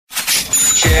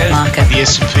market, the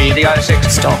S&P, the ASX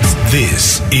stocks.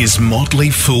 This is Motley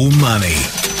Fool Money.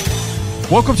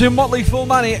 Welcome to Motley Fool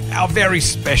Money, our very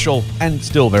special and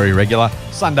still very regular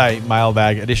Sunday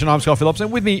mailbag edition. I'm Scott Phillips, and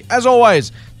with me, as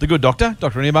always, the good doctor,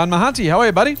 Dr. Anirban Mahanti. How are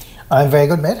you, buddy? I'm very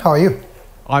good, mate. How are you?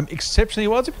 I'm exceptionally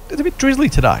well. It's a bit drizzly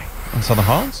today on Southern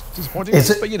Highlands. Disappointing,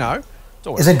 but you know.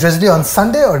 Is it drizzly on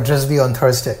Sunday or drizzly on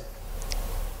Thursday?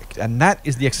 And that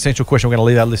is the existential question we're going to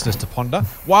leave our listeners to ponder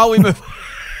while we move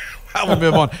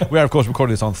on. We are, of course,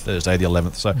 recording this on Thursday, the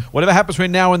 11th. So whatever happens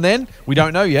between now and then, we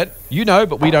don't know yet. You know,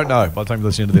 but we don't know by the time you're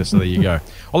listening to this. So there you go.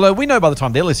 Although we know by the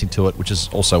time they're listening to it, which is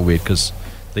also weird because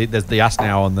there's the us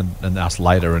now and the us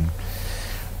later, and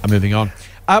I'm moving on.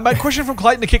 A question from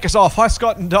Clayton to kick us off. Hi,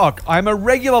 Scott and Doc. I'm a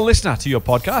regular listener to your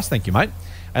podcast. Thank you, mate.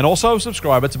 And also a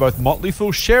subscriber to both Motley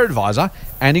Fool Share Advisor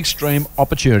and Extreme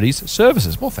Opportunities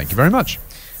Services. Well, thank you very much.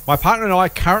 My partner and I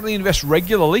currently invest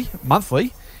regularly,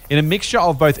 monthly, in a mixture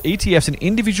of both ETFs and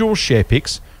individual share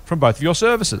picks from both of your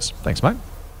services. Thanks, mate.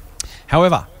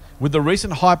 However, with the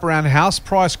recent hype around house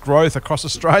price growth across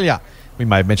Australia, we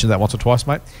may have mentioned that once or twice,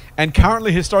 mate, and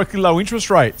currently historically low interest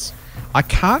rates, I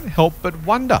can't help but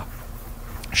wonder,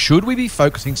 should we be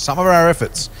focusing some of our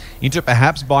efforts into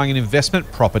perhaps buying an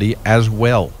investment property as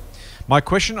well? My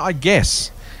question, I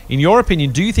guess, in your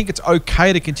opinion, do you think it's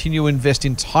okay to continue to invest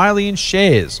entirely in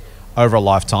shares over a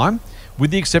lifetime,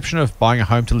 with the exception of buying a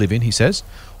home to live in, he says?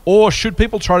 Or should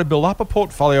people try to build up a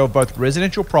portfolio of both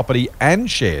residential property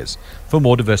and shares for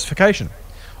more diversification?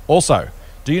 Also,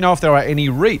 do you know if there are any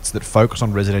REITs that focus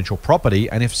on residential property?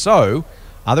 And if so,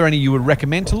 are there any you would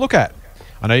recommend to look at?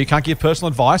 I know you can't give personal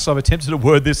advice, so I've attempted to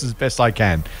word this as best I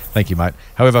can. Thank you, mate.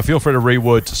 However, feel free to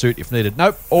reword to suit if needed.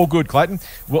 Nope, all good, Clayton.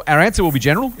 Well, our answer will be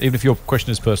general, even if your question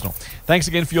is personal. Thanks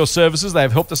again for your services. They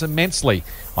have helped us immensely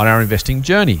on our investing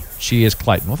journey. Cheers,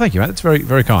 Clayton. Well, thank you, mate. That's very,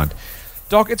 very kind.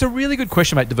 Doc, it's a really good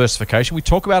question, mate, diversification. We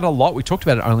talk about it a lot. We talked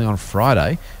about it only on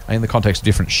Friday in the context of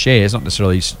different shares, not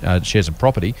necessarily shares and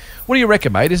property. What do you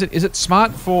reckon, mate? Is it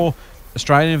smart for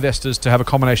Australian investors to have a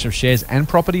combination of shares and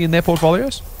property in their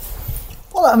portfolios?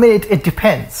 Well, I mean, it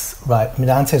depends, right? I mean,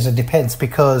 the answer is it depends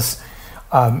because,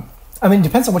 it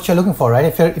depends on what you're looking for, right?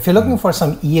 If you're looking for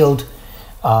some yield,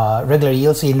 regular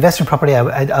yield, so you invest in property,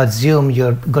 I assume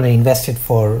you're going to invest it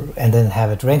for and then have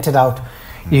it rented out.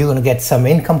 You're going to get some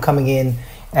income coming in,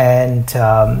 and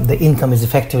the income is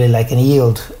effectively like an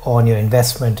yield on your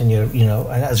investment, and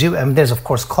there's of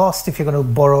course cost if you're going to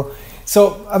borrow.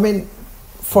 So, I mean,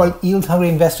 for yield-hungry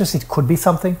investors, it could be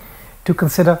something to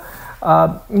consider.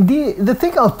 The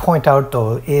thing I'll point out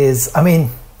though is, I mean,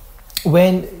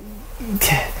 when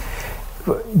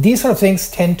these sort of things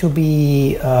tend to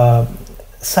be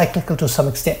cyclical to some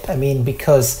extent, I mean,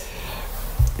 because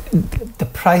the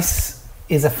price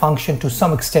is a function to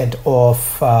some extent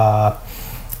of the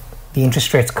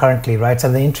interest rates currently, right?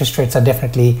 So the interest rates are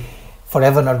definitely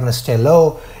forever not going to stay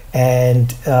low, and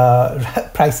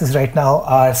prices right now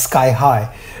are sky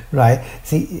high, right?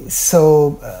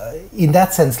 So in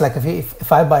that sense, like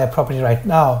if I buy a property right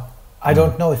now, I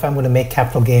don't know if I'm going to make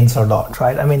capital gains or not,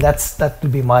 right? I mean, that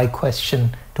would be my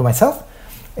question to myself.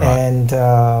 Right. And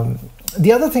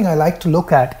the other thing I like to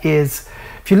look at is,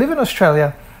 if you live in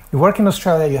Australia, you work in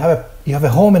Australia, you have a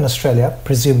home in Australia,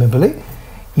 presumably,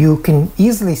 you can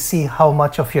easily see how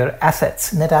much of your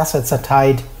net assets, are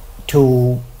tied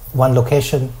to one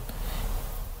location,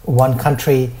 one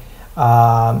country,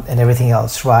 and everything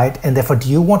else, right? And therefore, do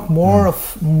you want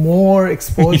more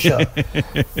exposure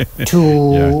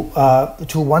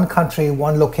to one country,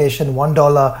 one location,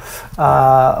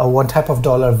 $1, or one type of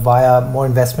dollar via more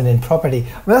investment in property?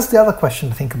 Well, that's the other question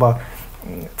to think about.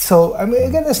 So, I mean,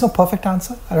 again, there's no perfect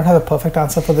answer. I don't have a perfect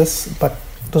answer for this, but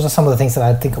those are some of the things that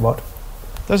I think about.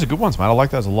 Those are good ones, mate. I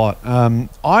like those a lot.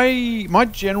 My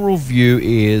general view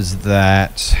is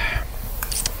that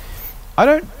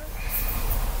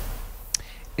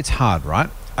it's hard, right?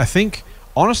 I think,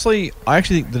 honestly, I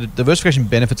actually think the diversification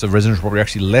benefits of residential property are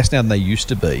actually less now than they used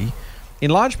to be,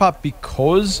 in large part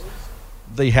because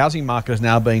the housing market is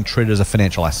now being treated as a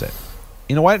financial asset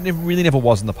in a way it really never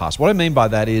was in the past. What I mean by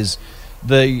that is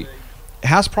the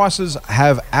house prices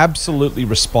have absolutely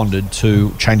responded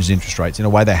to changes in interest rates in a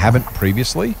way they haven't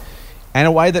previously, and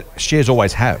a way that shares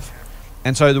always have.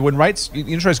 And so when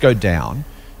interest rates go down,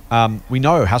 we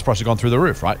know house prices have gone through the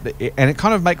roof, right? And it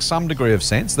kind of makes some degree of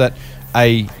sense that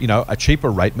a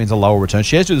cheaper rate means a lower return.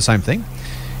 Shares do the same thing.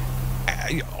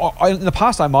 In the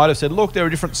past, I might have said, look, there are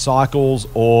different cycles,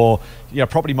 or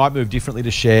property might move differently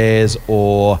to shares,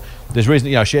 or there's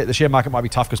reason the share market might be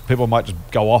tough because people might just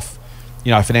go off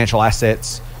financial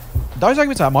assets. Those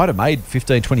arguments I might have made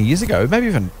 15, 20 years ago, maybe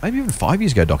even 5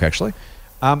 years ago, Doc, actually.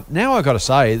 Now I've got to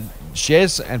say,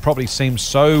 shares and property seem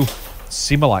so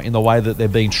similar in the way that they're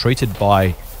being treated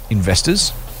by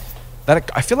investors, that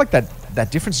I feel like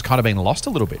that difference has kind of been lost a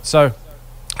little bit. So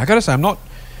I got to say, I'm not.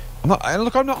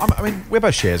 I mean, we're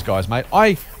both shares guys, mate.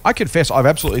 I confess I've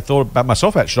absolutely thought about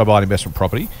myself about should I buy an investment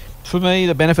property. For me,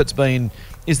 the benefit's been,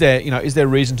 is there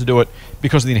reason to do it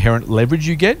because of the inherent leverage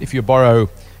you get? If you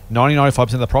borrow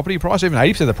 95% of the property price, even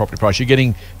 80% of the property price, you're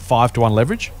getting 5 to 1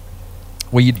 leverage,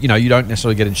 where you don't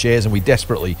necessarily get in shares, and we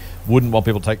desperately wouldn't want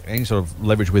people to take any sort of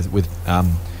leverage with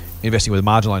investing with a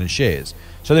margin loan in shares.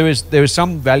 So there is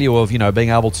some value of being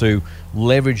able to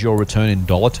leverage your return in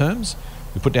dollar terms.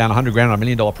 We put down $100,000 on $1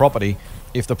 million property.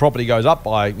 If the property goes up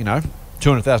by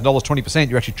 $200,000, 20%,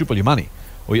 you actually triple your money,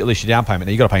 or at least your down payment.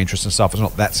 Now, you got to pay interest and stuff. It's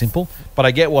not that simple, but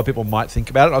I get why people might think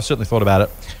about it. I've certainly thought about it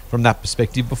from that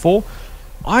perspective before.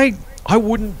 I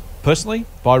wouldn't personally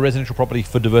buy residential property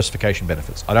for diversification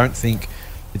benefits. I don't think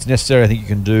it's necessary. I think you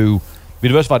can be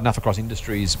diversified enough across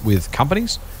industries with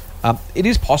companies. It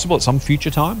is possible at some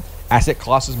future time asset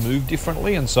classes move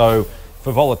differently, and so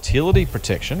for volatility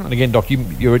protection, and again, Doc,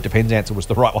 your it depends answer was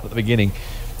the right one at the beginning.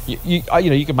 You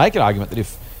can make an argument that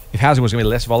if housing was going to be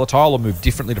less volatile or move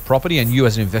differently to property, and you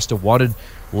as an investor wanted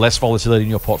less volatility in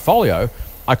your portfolio,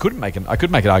 I could make an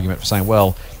argument for saying,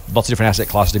 well, lots of different asset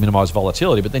classes to minimise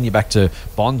volatility, but then you're back to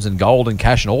bonds and gold and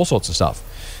cash and all sorts of stuff.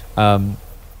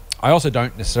 I also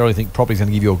don't necessarily think property is going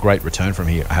to give you a great return from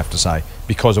here, I have to say,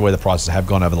 because of where the prices have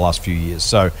gone over the last few years.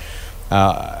 So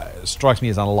it strikes me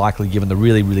as unlikely, given the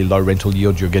really, really low rental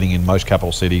yields you're getting in most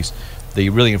capital cities, the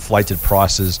really inflated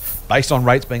prices based on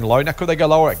rates being low. Now, could they go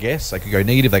lower? I guess. They could go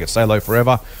negative. They could stay low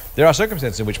forever. There are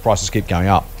circumstances in which prices keep going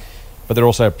up, but there are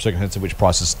also circumstances in which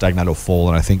prices stagnate or fall,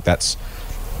 and I think that's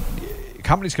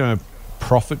companies going to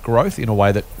profit growth in a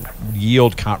way that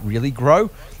yield can't really grow,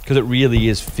 because it really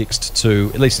is fixed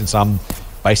to, at least in some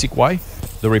basic way,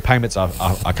 the repayments are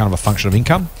kind of a function of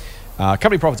income.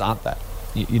 Company profits aren't that.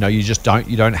 You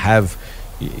don't have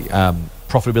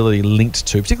profitability linked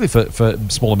to, particularly for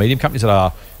small and medium companies that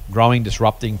are growing,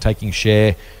 disrupting, taking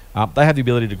share. They have the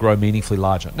ability to grow meaningfully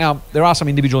larger. Now, there are some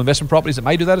individual investment properties that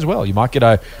may do that as well. You might get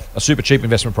a super cheap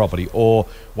investment property, or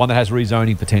one that has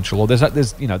rezoning potential, or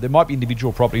there might be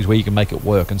individual properties where you can make it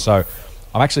work. And so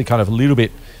I'm actually kind of a little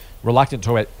bit reluctant to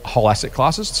talk about whole asset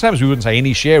classes. Same as we wouldn't say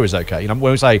any share is okay. When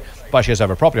we say buy shares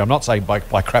over property, I'm not saying buy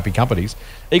crappy companies.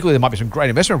 Equally, there might be some great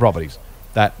investment properties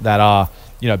that are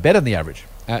better than the average.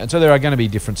 And so there are going to be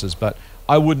differences, but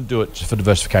I wouldn't do it for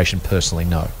diversification personally,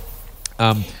 no.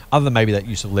 Other than maybe that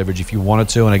use of leverage if you wanted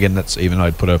to, and again, that's even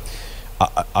I'd put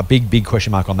a big question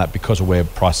mark on that because of where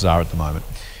prices are at the moment.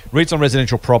 REITs on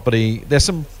residential property, there's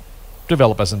some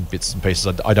developers and bits and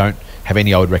pieces I don't have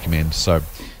any I would recommend. So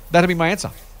that'd be my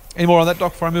answer. Any more on that,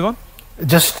 Doc, before I move on?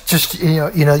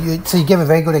 So you gave a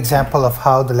very good example of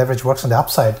how the leverage works on the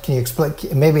upside. Can you explain?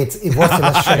 Maybe it was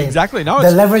illustrating exactly. No,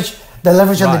 the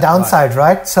leverage on the downside,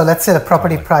 right? So let's say the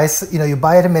property price, you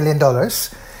buy at $1 million,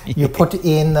 you put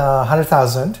in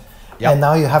 100,000, and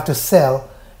now you have to sell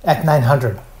at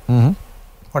 900. Mm-hmm.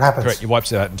 What happens? Correct. You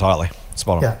wipes it out entirely.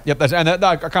 Spot on. Yeah. Yep.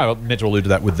 I kind of meant to allude to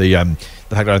that with the fact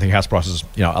that I don't think house prices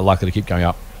are likely to keep going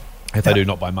up. If they do,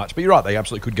 not by much. But you're right, they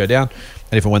absolutely could go down.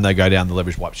 And if and when they go down, the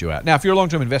leverage wipes you out. Now, if you're a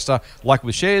long-term investor, like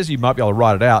with shares, you might be able to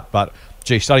ride it out. But,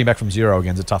 starting back from zero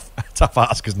again is a tough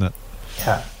ask, isn't it?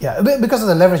 Yeah. Because of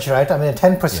the leverage, right? I mean, a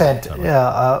 10%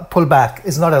 pullback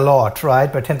is not a lot, right?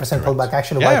 But 10% pullback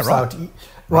actually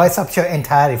wipes out your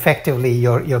entire, effectively,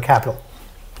 your capital.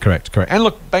 Correct. And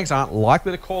look, banks aren't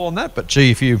likely to call on that. But,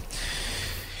 if you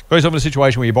got yourself in a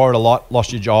situation where you borrowed a lot,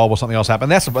 lost your job, or something else happened.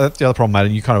 That's the other problem, mate.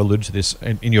 And you kind of alluded to this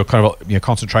in your kind of your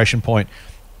concentration point.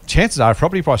 Chances are, if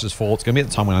property prices fall, it's going to be at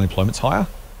the time when unemployment's higher,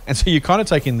 and so you're kind of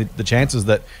taking the chances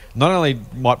that not only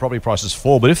might property prices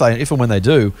fall, but if and when they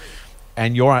do,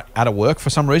 and you're out of work for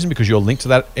some reason because you're linked to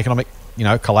that economic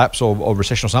collapse or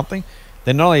recession or something,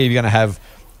 then not only are you going to have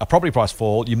a property price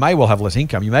fall, you may well have less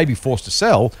income. You may be forced to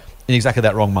sell in exactly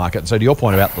that wrong market. And so to your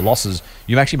point about the losses,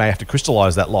 you actually may have to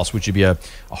crystallise that loss, which would be a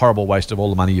horrible waste of all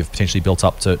the money you've potentially built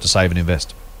up to save and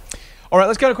invest. All right,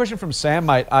 let's go to a question from Sam,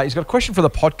 mate. He's got a question for the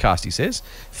podcast, he says.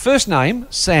 First name,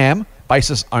 Sam,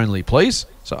 basis only, please.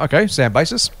 So, okay, Sam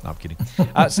Basis. No, I'm kidding.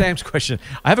 Sam's question.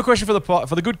 I have a question for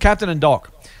the good captain and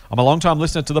Doc. I'm a long-time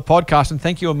listener to the podcast, and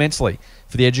thank you immensely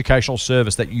for the educational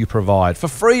service that you provide. For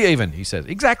free even, he says.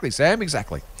 Exactly, Sam,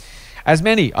 exactly. As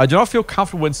many, I do not feel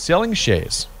comfortable when selling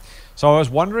shares. So I was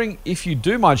wondering if you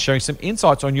do mind sharing some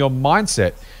insights on your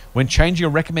mindset when changing a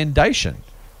recommendation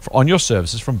on your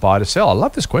services from buy to sell. I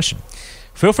love this question.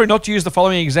 Feel free not to use the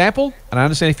following example, and I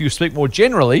understand if you speak more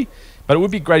generally, but it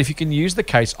would be great if you can use the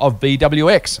case of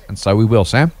BWX, and so we will,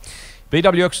 Sam.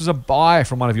 BWX was a buy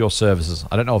from one of your services.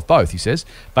 I don't know of both, he says,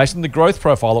 based on the growth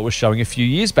profile it was showing a few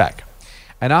years back.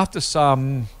 And after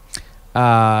some,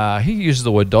 he uses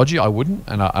the word dodgy, I wouldn't,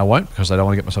 and I won't because I don't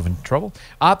want to get myself in trouble.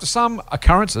 After some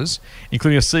occurrences,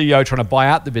 including a CEO trying to buy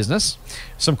out the business,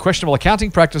 some questionable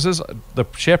accounting practices, the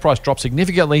share price dropped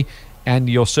significantly and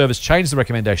your service changed the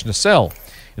recommendation to sell.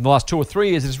 In the last 2 or 3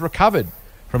 years, it has recovered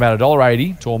from about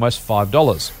 $1.80 to almost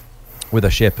 $5 with a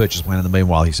share purchase plan in the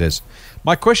meanwhile, he says.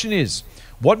 My question is,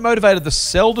 what motivated the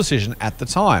sell decision at the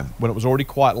time when it was already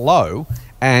quite low?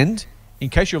 And in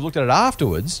case you've looked at it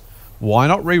afterwards, why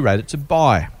not re-rate it to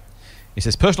buy? He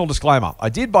says, personal disclaimer, I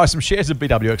did buy some shares of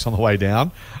BWX on the way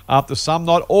down after some,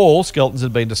 not all, skeletons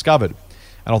had been discovered.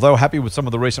 And although happy with some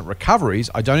of the recent recoveries,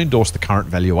 I don't endorse the current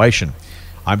valuation.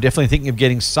 I'm definitely thinking of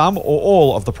getting some or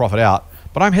all of the profit out,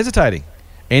 but I'm hesitating.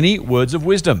 Any words of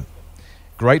wisdom?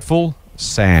 Grateful,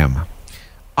 Sam.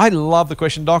 I love the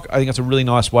question, Doc. I think it's a really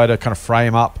nice way to kind of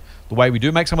frame up the way we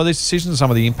do make some of these decisions,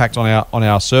 some of the impact on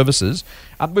our services.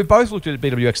 We've both looked at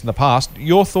BWX in the past.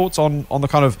 Your thoughts on the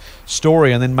kind of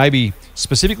story, and then maybe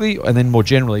specifically, and then more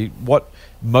generally, what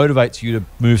motivates you to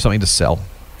move something to sell?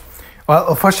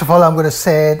 Well, first of all, I'm going to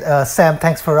say, Sam,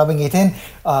 thanks for rubbing it in.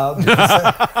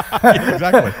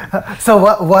 Exactly. So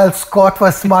while Scott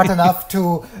was smart enough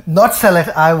to not sell it,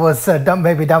 I was dumb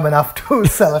enough to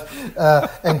sell it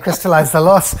and crystallize the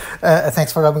loss.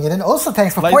 Thanks for rubbing it in. Also,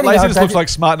 thanks for pointing out laziness looks like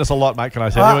smartness a lot, mate, can I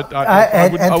tell you? I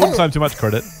wouldn't claim too much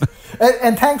credit.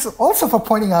 And thanks also for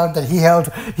pointing out that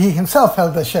he himself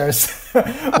held the shares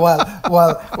while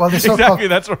the so-called, exactly,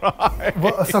 that's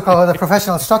right. So-called the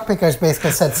professional stock pickers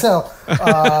basically said sell.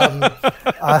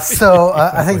 So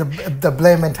I think the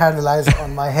blame entirely lies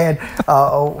on my head.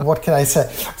 What can I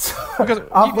say? So, because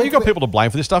you got people to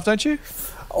blame for this stuff, don't you?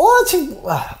 Well,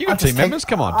 you got team members.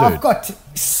 Come on, dude. I've got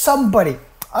somebody.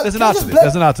 There's an answer to this.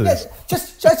 There's an answer to this.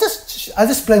 I'll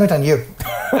just blame it on you.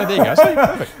 Yeah, there you go. See,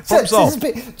 perfect. Problem solved.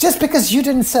 Just because you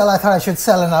didn't sell, I thought I should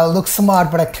sell, and I'll look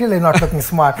smart, but I'm clearly not looking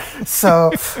smart.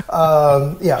 So,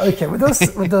 okay. With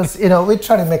those, we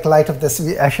try to make light of this.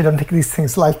 We actually don't take these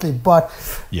things lightly, but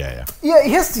yeah.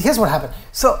 Here's what happened.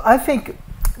 So I think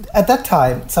at that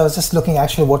time, so I was just looking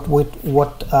actually what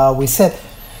we said.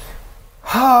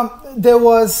 There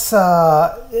was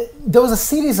a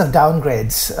series of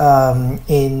downgrades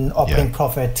in operating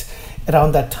profit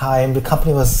around that time. The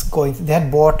company was they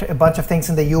had bought a bunch of things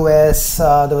in the US.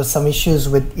 There was some issues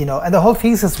with, and the whole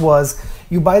thesis was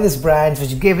you buy this brand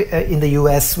which you give in the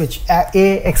US, which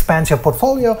expands your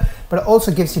portfolio, but it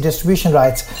also gives you distribution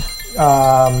rights.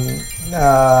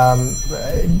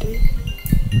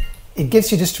 It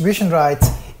gives you distribution rights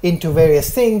into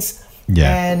various things.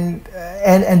 Yeah.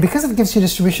 And because it gives you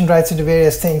distribution rights into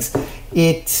various things,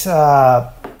 it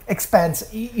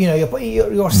expands.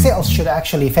 Your sales should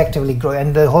actually effectively grow,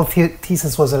 and the whole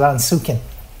thesis was around Sukin.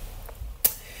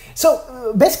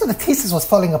 So basically, the thesis was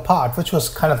falling apart, which was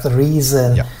kind of the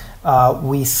reason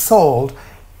we sold.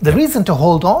 The reason to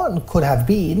hold on could have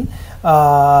been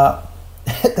that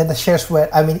the shares were.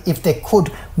 I mean, if they could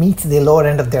meet the lower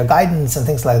end of their guidance and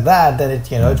things like that, then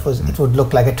it would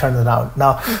look like a turnaround.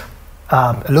 Now.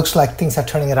 It looks like things are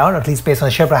turning around, at least based on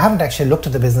the share price. I haven't actually looked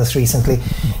at the business recently.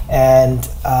 And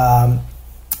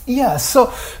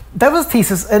so that was the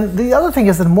thesis. And the other thing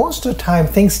is that most of the time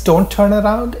things don't turn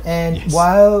around. And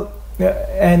while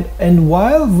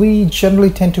we generally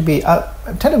tend to be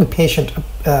patient,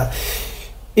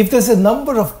 if there's a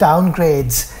number of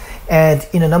downgrades and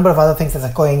a number of other things that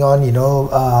are going on,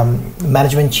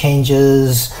 management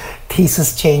changes,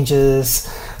 thesis changes,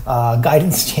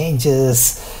 guidance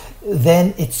changes,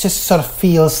 then it just sort of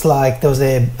feels like there was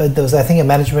I think a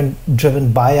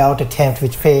management-driven buyout attempt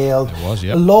which failed. There was,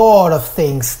 yep. A lot of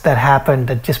things that happened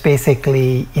that just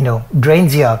basically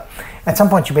drains you out. At some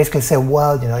point, you basically say,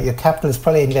 well, your capital is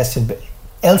probably invested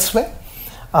elsewhere,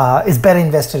 is better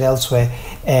invested elsewhere,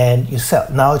 and you sell.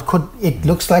 Now it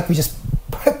looks like we just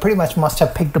pretty much must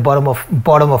have picked the bottom of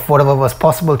whatever was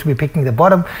possible to be picking the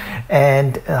bottom,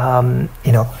 and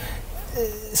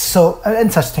So,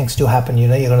 and such things do happen,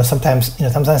 sometimes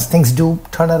things do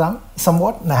turn around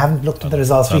somewhat, and I haven't looked at the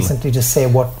results recently to say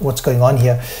what's going on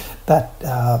here, that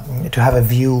to have a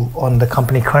view on the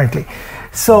company currently.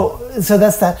 So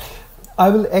that's that. I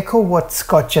will echo what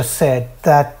Scott just said,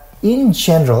 that in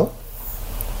general,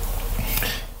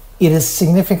 it is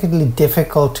significantly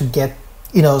difficult to get,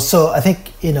 so I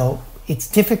think, it's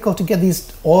difficult to get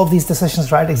all of these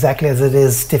decisions right, exactly as it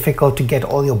is difficult to get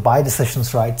all your buy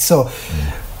decisions right. So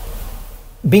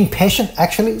being patient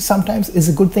actually sometimes is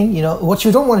a good thing. What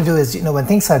you don't want to do is, when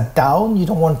things are down,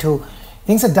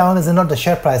 things are down as in not the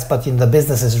share price, but the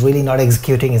business is really not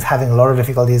executing, is having a lot of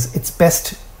difficulties. It's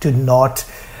best to not.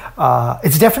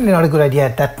 It's definitely not a good idea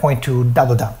at that point to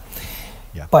double down.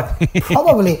 Yeah. But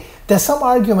probably there's some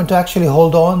argument to actually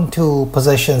hold on to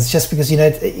positions, just because, and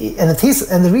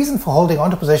the reason for holding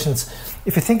on to positions,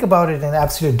 if you think about it in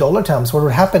absolute dollar terms, what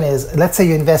would happen is, let's say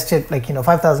you invested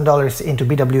 $5,000 into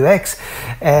BWX,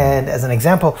 and as an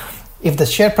example, if the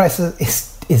share price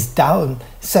is down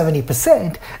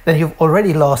 70%, then you've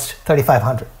already lost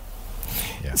 3,500.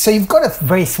 Yeah. So you've got a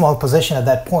very small position at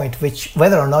that point, which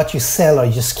whether or not you sell or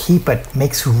you just keep it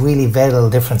makes really very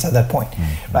little difference at that point,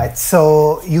 right?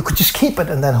 So you could just keep it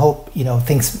and then hope,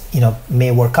 things, may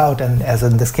work out. And as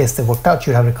in this case, they worked out,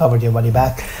 you'd have recovered your money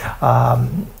back,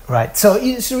 right? So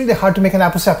it's really hard to make an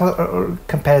apples-to-apples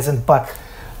comparison, but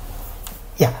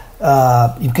yeah,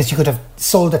 because you could have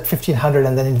sold at 1,500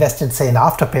 and then invested, say, in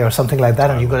Afterpay or something like that,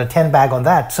 and you got a 10 bag on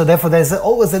that. So therefore, there's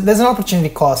an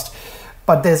opportunity cost.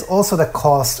 But there's also the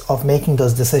cost of making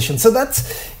those decisions. So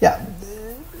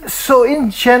So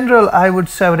in general, I would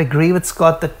agree with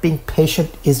Scott that being patient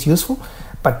is useful,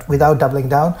 but without doubling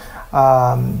down.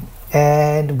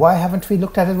 And why haven't we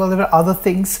looked at it? Well, there are other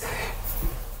things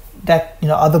that,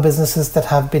 other businesses that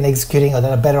have been executing, or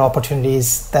there are better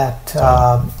opportunities that,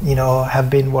 have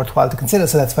been worthwhile to consider.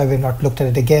 So that's why we've not looked at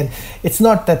it again. It's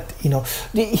not that,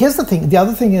 here's the thing. The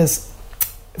other thing is,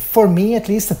 for me at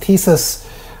least, the thesis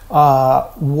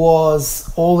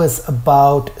was always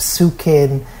about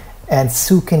Sukin and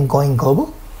Sukin going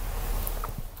global,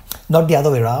 not the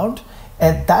other way around.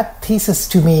 And that thesis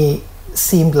to me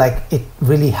seemed like it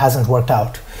really hasn't worked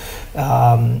out.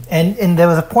 And there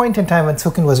was a point in time when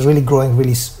Sukin was really growing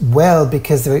really well,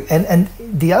 because and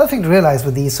the other thing to realize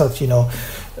with these sorts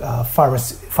of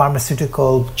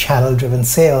pharmaceutical channel driven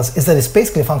sales is that it's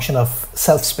basically a function of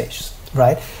shelf space,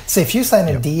 right? So if you sign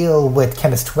a deal with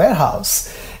Chemist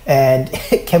Warehouse, and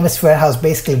Chemist Warehouse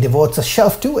basically devotes a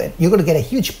shelf to it, you're going to get a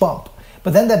huge bump.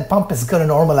 But then that bump is going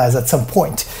to normalize at some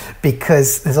point,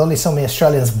 because there's only so many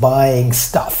Australians buying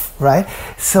stuff, right?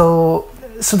 So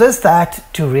there's that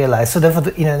to realize. So therefore,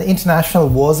 the international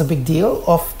was a big deal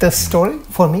of this story,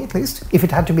 for me at least, if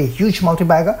it had to be a huge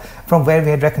multi-bagger from where we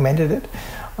had recommended it.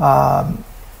 And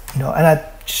I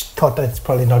just thought that it's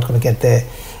probably not going to get there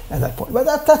at that point.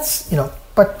 But that's,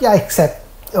 but yeah, except,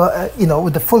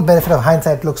 with the full benefit of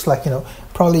hindsight, it looks like,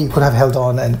 probably you could have held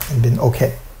on and been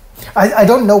okay. I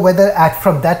don't know whether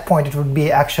from that point it would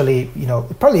be actually,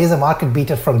 it probably is a market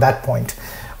beater from that point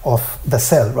of the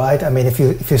sell, right? I mean, if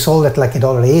you sold at like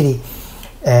 $1.80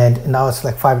 and now it's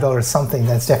like $5 something,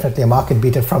 then it's definitely a market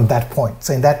beater from that point.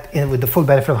 So with the full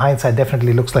benefit of hindsight,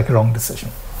 definitely looks like a wrong decision.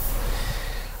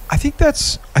 I think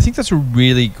that's a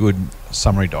really good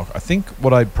summary, Doc. I think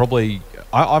what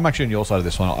I'm actually on your side of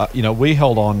this one. We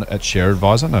held on at Share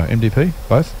Advisor, MDP,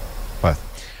 both,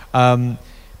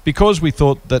 because we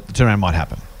thought that the turnaround might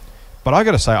happen. But I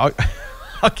got to say,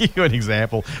 I'll give you an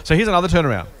example. So here's another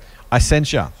turnaround.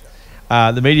 Essentia,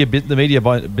 the media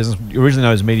business originally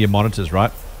known as Media Monitors,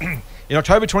 right? In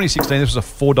October 2016, this was a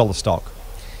 $4 stock,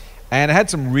 and it had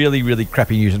some really, really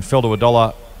crappy news and fell to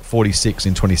 $1.46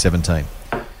 in 2017.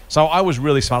 So I was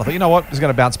really smart. I thought, you know what, it's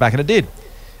going to bounce back, and it did.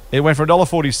 It went from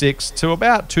 $1.46 to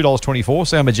about $2.24.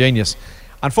 So I'm a genius.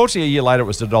 Unfortunately, a year later, it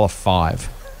was to $1.05,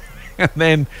 and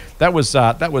then that was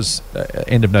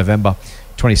end of November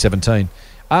 2017.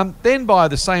 Then by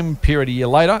the same period a year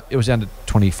later, it was down to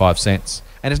 25 cents,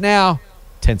 and it's now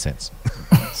 10 cents.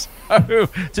 So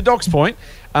to Doc's point,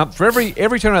 for every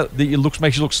turnaround that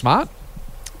makes you look smart,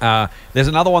 there's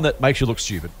another one that makes you look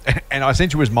stupid. And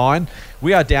Essentia was mine.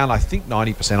 We are down, I think,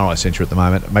 90% on Essentia at the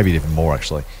moment, maybe even more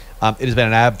actually. It has been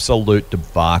an absolute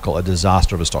debacle, a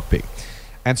disaster of a stock pick.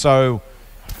 And so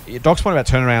Doc's point about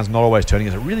turnarounds not always turning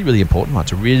is a really, really important one.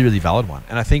 It's a really, really valid one.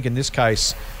 And I think in this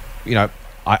case, I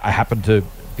happened to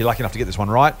be lucky enough to get this one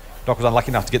right. Doc was unlucky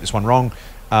enough to get this one wrong.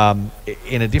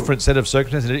 In a different set of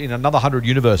circumstances, in another 100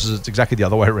 universes, it's exactly the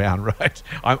other way around, right?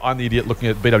 I'm the idiot looking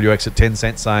at BWX at 10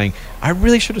 cents saying, I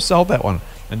really should have sold that one.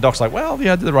 And Doc's like, well,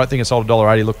 yeah, I did the right thing and sold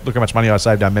 $1.80. Look how much money I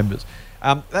saved our members.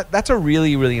 That's a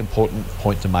really, really important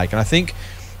point to make. And I think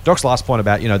Doc's last point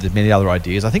about, there's many other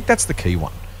ideas, I think that's the key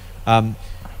one.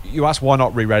 You asked why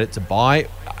not re-rate it to buy.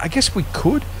 I guess we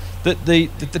could.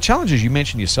 The challenges you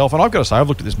mentioned yourself, and I've got to say, I've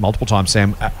looked at this multiple times,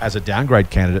 Sam, as a downgrade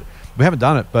candidate. We haven't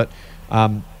done it, but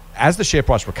as the share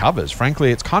price recovers,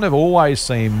 frankly, it's kind of always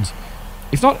seemed,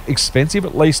 if not expensive,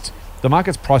 at least the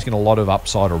market's pricing a lot of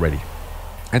upside already.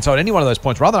 And so at any one of those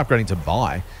points, rather than upgrading to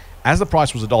buy, as the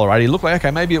price was $1.80, it looked like,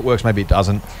 okay, maybe it works, maybe it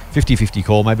doesn't. 50-50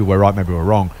 call, maybe we're right, maybe we're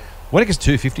wrong. When it gets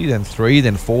 $2.50, then $3,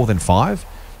 then $4, then $5,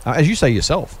 as you say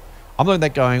yourself, I'm looking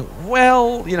at that going,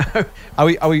 well, are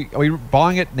we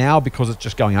buying it now because it's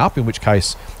just going up? In which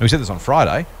case, and we said this on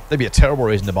Friday, there'd be a terrible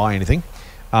reason to buy anything.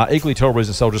 Equally terrible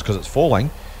reason to sell just because it's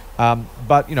falling.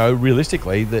 But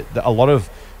realistically, a lot of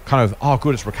kind of, oh,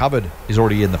 good, it's recovered is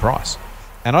already in the price.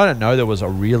 And I don't know there was a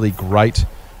really great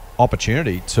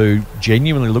opportunity to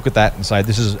genuinely look at that and say,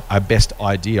 this is our best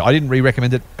idea. I didn't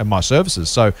re-recommend it in my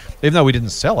services. So even though we didn't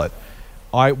sell it,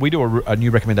 we do a new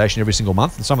recommendation every single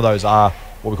month. And some of those are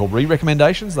what we call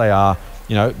re-recommendations. They are,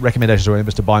 recommendations to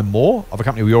members to buy more of a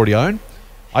company we already own.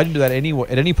 I didn't do that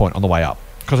at any point on the way up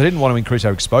because I didn't want to increase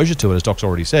our exposure to it, as Doc's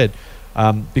already said,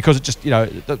 because it just,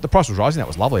 the price was rising. That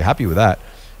was lovely. Happy with that.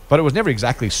 But it was never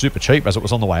exactly super cheap as it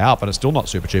was on the way up, and it's still not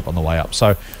super cheap on the way up.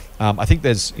 So I think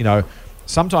there's,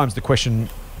 sometimes the question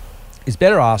is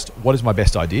better asked, what is my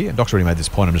best idea? And Doc's already made this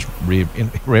point, I'm just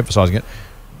re-emphasising it.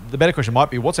 The better question might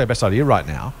be, what's our best idea right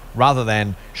now, rather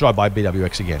than, should I buy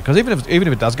BWX again? Because even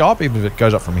if it does go up, even if it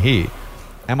goes up from here,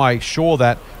 am I sure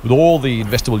that with all the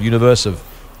investable universe of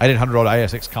 1,800 odd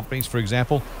ASX companies, for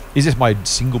example, is this my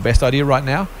single best idea right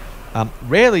now?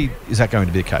 Rarely is that going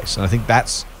to be the case. And I think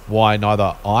that's why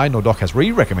neither I nor Doc has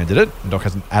re-recommended it, and Doc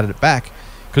hasn't added it back,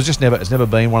 because it's never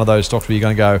been one of those stocks where you're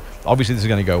going to go, obviously this is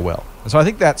going to go well. And so I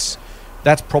think that's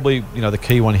probably the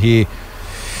key one here.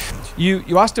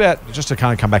 You asked about, just to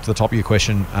kind of come back to the top of your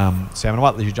question, Sam, and I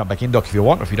might let you jump back in, Doc, if you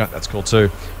want, or if you don't, that's cool too.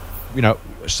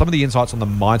 Some of the insights on the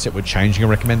mindset we're changing a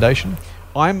recommendation.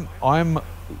 I'm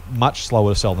much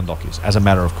slower to sell than Doc is, as a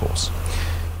matter of course.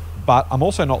 But I'm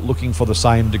also not looking for the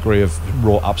same degree of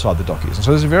raw upside that Doc is. And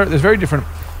so there's very different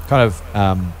kind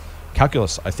of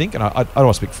calculus, I think, and I don't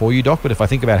want to speak for you, Doc, but if I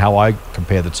think about how I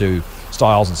compare the two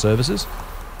styles and services,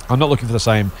 I'm not looking for the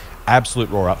same absolute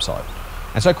raw upside.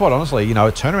 And so quite honestly, a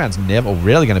turnaround's never or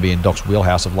rarely going to be in Doc's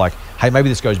wheelhouse of like, hey, maybe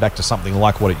this goes back to something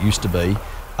like what it used to be,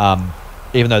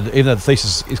 even though the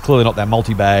thesis is clearly not that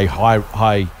multi-bag,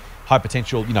 high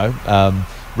potential,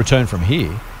 return from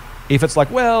here. If it's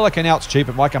like, well, okay, now it's cheap,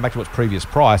 it might come back to its previous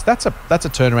price, that's a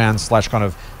turnaround / kind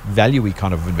of value-y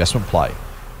kind of investment play.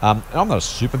 And I'm not a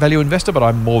super value investor, but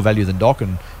I'm more value than Doc,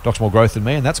 and Doc's more growth than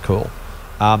me, and that's cool.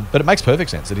 But it makes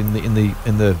perfect sense that in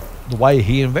the way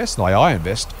he invests, the way I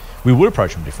invest, we would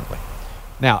approach him differently.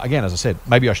 Now, again, as I said,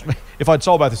 maybe I should, if I'd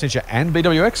sold both Essentia and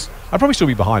BWX, I'd probably still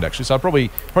be behind actually. So I'd probably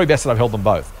best that I've held them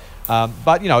both.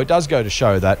 But it does go to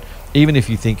show that even if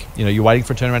you think you're waiting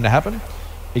for a turnaround to happen,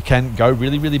 it can go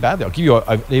really, really badly. I'll give you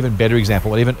an even better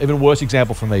example, an even worse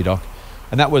example from me, Doc.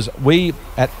 And that was, we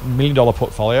at $1 Million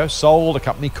Portfolio sold a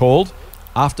company called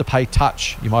Afterpay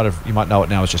Touch. You might know it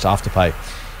now as just Afterpay.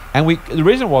 And the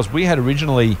reason was we had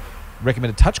originally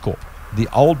recommended Touch Corp, the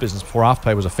old business before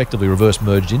Afterpay was effectively reverse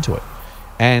merged into it.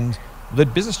 And the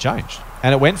business changed.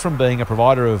 And it went from being a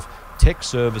provider of tech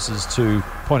services to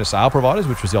point of sale providers,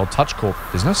 which was the old Touch Corp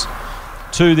business,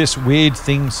 to this weird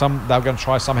thing they were going to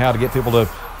try somehow to get people to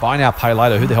buy now, pay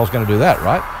later. Who the hell's going to do that,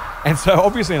 right? And so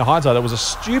obviously in hindsight, it was a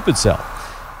stupid sell.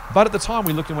 But at the time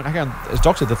we looked and went, okay, as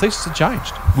Doc said, the thesis had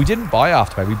changed. We didn't buy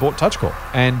Afterpay, we bought Touch Corp.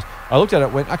 And I looked at it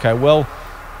and went, okay, well,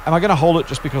 am I going to hold it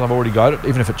just because I've already got it,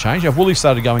 even if it changed? If Woolies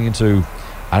started going into,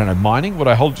 mining, would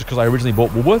I hold it just because I originally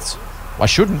bought Woolworths? I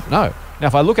shouldn't, no. Now,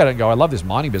 if I look at it and go, I love this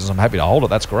mining business, I'm happy to hold it,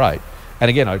 that's great. And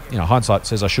again, hindsight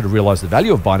says I should have realised the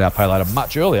value of buy now, pay later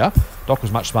much earlier. Doc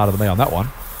was much smarter than me on that one.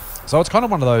 So it's kind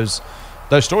of one of those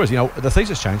stories, the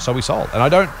thesis changed, so we sold. And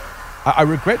I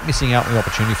regret missing out on the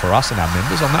opportunity for us and our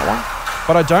members on that one,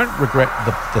 but I don't regret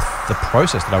the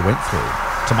process that I went through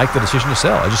to make the decision to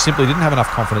sell. I just simply didn't have enough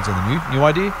confidence in the new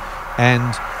idea,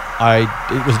 and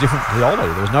it was different to the old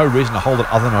idea. There was no reason to hold it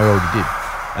other than I already did.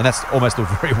 And that's almost the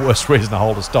very worst reason to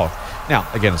hold a stock. Now,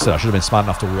 again, as I said, I should have been smart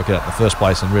enough to work it out in the first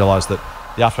place and realise that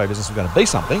the Afterpay business was going to be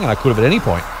something, and I could have at any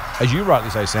point, as you rightly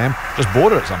say, Sam, just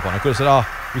bought it at some point. I could have said,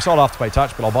 we sold Afterpay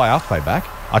Touch, but I'll buy Afterpay back.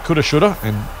 I could have, should have,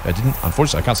 and I didn't.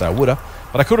 Unfortunately, I can't say I would have,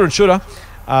 but I could have and should have,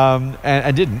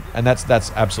 and didn't. And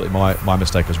that's absolutely my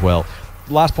mistake as well.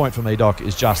 Last point for me, Doc,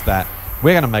 is just that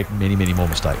we're going to make many, many more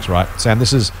mistakes, right? Sam,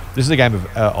 this is a game of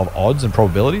odds and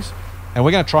probabilities, and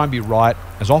we're going to try and be right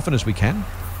as often as we can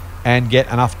and get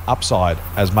enough upside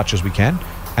as much as we can.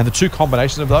 And the two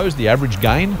combinations of those, the average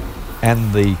gain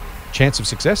and the chance of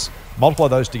success, multiply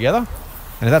those together,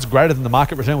 and if that's greater than the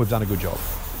market return, we've done a good job.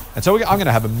 And so I'm going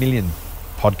to have 1 million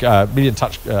Touch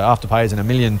Afterpays and 1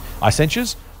 million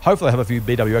Essentias. Hopefully I have a few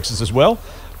BWXs as well.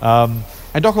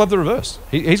 And Doc will have the reverse.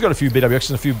 He's got a few BWXs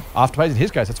and a few Afterpays. In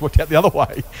his case, that's worked out the other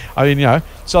way. I mean,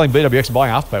 selling BWX and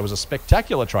buying Afterpay was a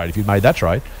spectacular trade if you'd made that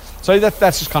trade. So that's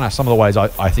just kind of some of the ways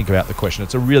I think about the question.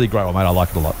 It's a really great one, mate. I like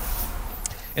it a lot.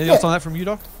 Anything else on that from you,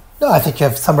 Doc? No, I think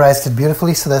you've summarised it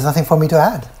beautifully, so there's nothing for me to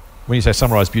add. When you say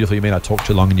summarise beautifully, you mean I talk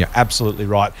too long, and you're absolutely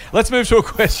right. Let's move to a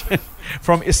question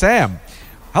from Issam.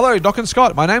 Hello, Doc and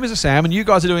Scott. My name is Issam, and you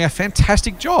guys are doing a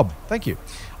fantastic job. Thank you.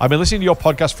 I've been listening to your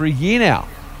podcast for a year now,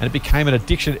 and it became an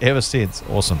addiction ever since.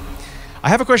 Awesome. I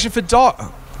have a question for Doc.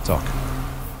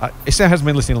 Issam hasn't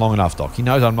been listening long enough, Doc. He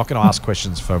knows I'm not going to ask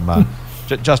questions from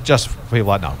just for people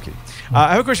like, no, I'm kidding.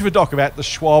 I have a question for Doc about the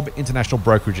Schwab International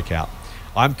Brokerage account.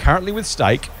 I'm currently with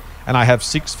Stake, and I have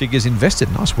 6 figures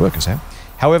invested. Nice work, Issam.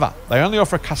 However, they only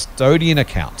offer a custodian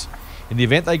account. In the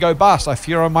event they go bust, I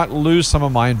fear I might lose some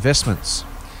of my investments.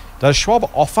 Does Schwab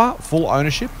offer full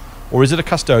ownership, or is it a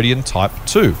custodian type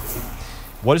 2?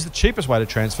 What is the cheapest way to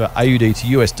transfer AUD to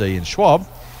USD in Schwab?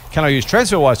 Can I use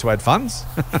TransferWise to add funds?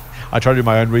 I tried to do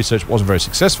my own research, wasn't very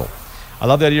successful. I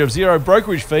love the idea of zero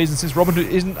brokerage fees, and since Robinhood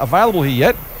isn't available here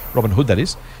yet, Robinhood that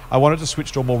is, I wanted to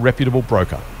switch to a more reputable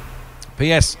broker.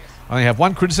 P.S. I only have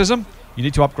one criticism. You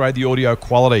need to upgrade the audio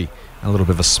quality. And a little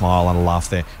bit of a smile and a laugh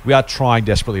there. We are trying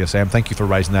desperately, Sam. Thank you for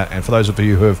raising that. And for those of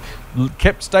you who have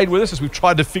stayed with us as we've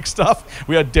tried to fix stuff,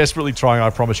 we are desperately trying,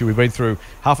 I promise you. We've been through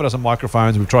half a dozen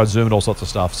microphones. We've tried Zoom and all sorts of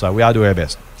stuff. So we are doing our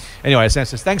best. Anyway, Sam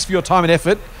says, thanks for your time and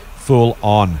effort. Full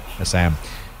on, Sam.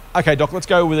 Okay, Doc, let's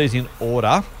go with these in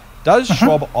order. Does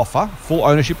Schwab offer full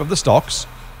ownership of the stocks?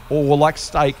 Or like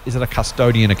Stake, is it a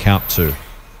custodian account too?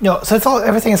 No, so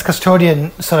everything is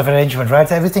custodian sort of arrangement,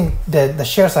 right? Everything, the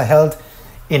shares are held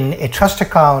in a trust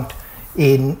account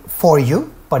for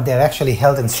you, but they're actually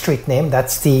held in street name.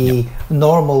 That's the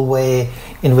normal way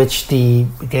in which the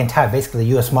entire, basically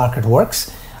the US market works.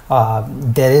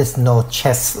 There is no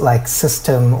chess-like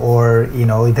system, or,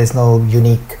 there's no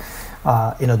unique,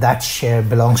 that share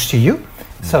belongs to you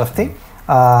sort of thing.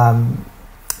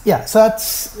 So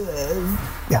that's,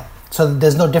 So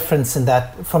there's no difference in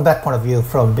that, from that point of view,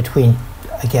 between,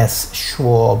 I guess,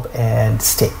 Schwab and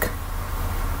Stake.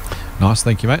 Nice,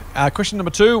 thank you, mate. Question number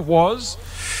 2 was,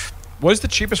 what is the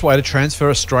cheapest way to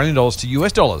transfer Australian dollars to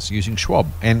US dollars using Schwab?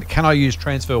 And can I use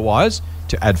TransferWise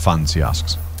to add funds, he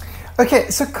asks.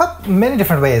 Okay, so many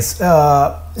different ways.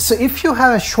 So if you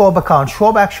have a Schwab account,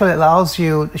 Schwab actually allows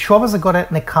you, Schwab has got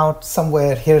an account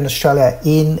somewhere here in Australia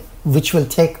which will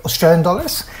take Australian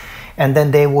dollars, and then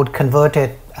they would convert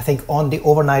it, I think, on the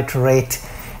overnight rate,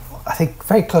 I think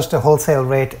very close to wholesale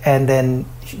rate, and then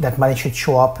that money should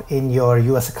show up in your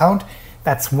US account.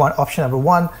 That's one option, number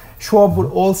 1. Schwab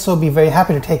would also be very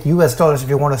happy to take US dollars if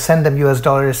you want to send them US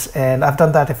dollars, and I've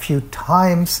done that a few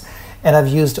times, and I've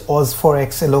used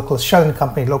OzForex, a local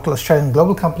Australian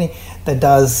global company that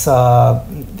does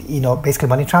basically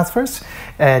money transfers,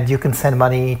 and you can send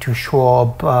money to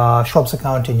Schwab's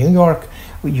account in New York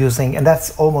and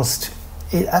that's almost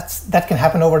that can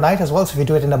happen overnight as well. So if you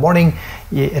do it in the morning,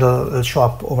 it'll show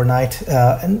up overnight.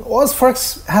 And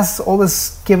OzForex has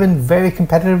always given very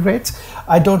competitive rates.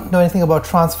 I don't know anything about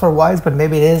TransferWise, but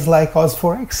maybe it is like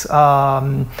OzForex.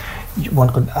 I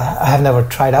have never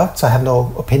tried out, so I have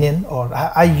no opinion.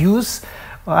 I've used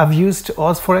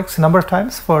OzForex a number of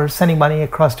times for sending money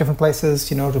across different places,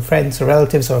 to friends or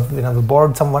relatives, or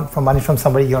borrowed money from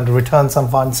somebody, you want to return some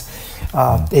funds.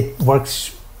 It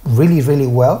works really, really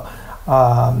well.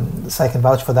 So I can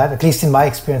vouch for that. At least in my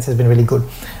experience, has been really good.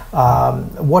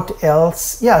 What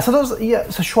else?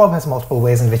 So Schwab has multiple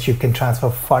ways in which you can transfer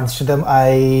funds to them.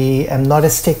 I am not a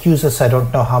Stake user, so I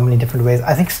don't know how many different ways.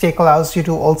 I think Stake allows you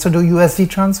to also do USD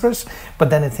transfers, but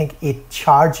then I think it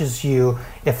charges you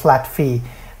a flat fee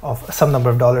of some number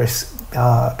of dollars,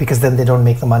 because then they don't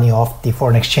make the money off the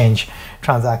foreign exchange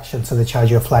transaction, so they charge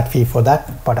you a flat fee for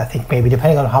that. But I think maybe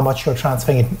depending on how much you're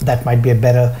transferring it, that might be a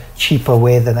better, cheaper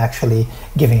way than actually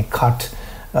giving a cut,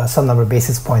 some number of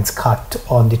basis points cut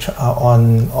on the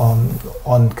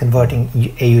on converting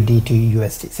AUD to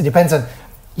USD. So it depends on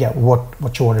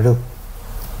what you want to do.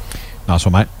 Nice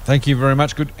one, mate. Thank you very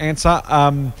much. Good answer.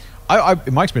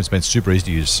 In my experience, it's been super easy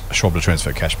to use Schwab to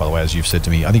transfer cash, by the way, as you've said to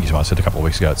me. I think you said a couple of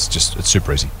weeks ago. It's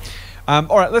super easy.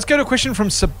 All right, let's go to a question from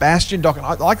Sebastian, Doc.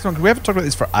 I like this one because we haven't talked about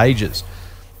this for ages.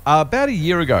 About a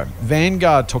year ago,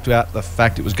 Vanguard talked about the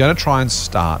fact it was going to try and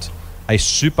start a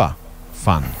super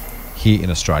fund here in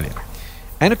Australia.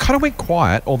 And it kind of went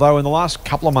quiet, although in the last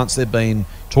couple of months they've been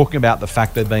talking about the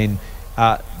fact they've been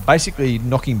basically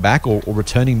knocking back or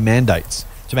returning mandates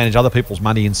to manage other people's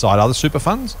money inside other super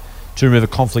funds to remove a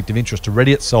conflict of interest to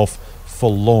ready itself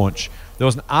for launch. There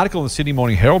was an article in the Sydney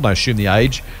Morning Herald, and I assume The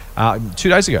Age, 2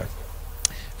 days ago,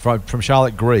 from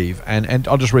Charlotte Grieve, and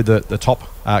I'll just read the top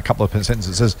couple of sentences.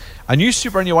 It says, a new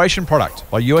superannuation product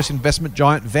by US investment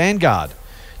giant Vanguard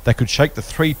that could shake the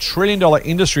 $3 trillion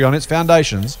industry on its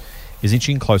foundations is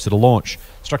inching closer to launch.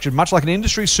 Structured much like an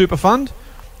industry super fund,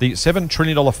 the $7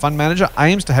 trillion fund manager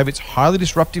aims to have its highly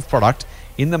disruptive product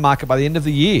in the market by the end of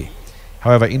the year.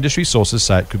 However, industry sources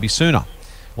say it could be sooner.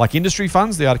 Like industry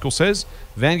funds, the article says,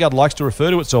 Vanguard likes to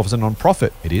refer to itself as a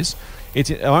non-profit. It is.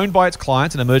 It's owned by its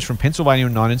clients and emerged from Pennsylvania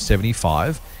in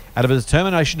 1975 out of a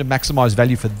determination to maximize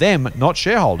value for them, not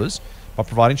shareholders, by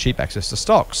providing cheap access to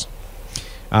stocks.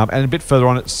 And a bit further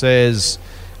on it says,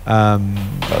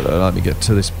 let me get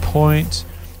to this point.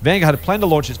 Vanguard had planned to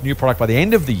launch its new product by the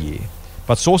end of the year,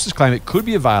 but sources claim it could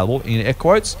be available, in air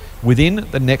quotes, within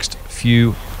the next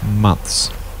few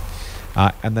months.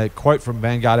 And the quote from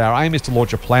Vanguard, our aim is to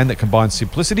launch a plan that combines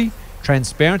simplicity,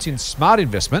 transparency and smart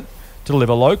investment to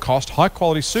deliver low-cost,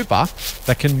 high-quality super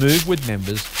that can move with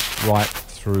members right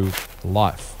through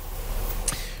life.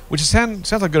 Which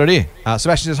sounds like a good idea.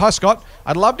 Sebastian says, hi Scott,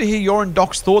 I'd love to hear your and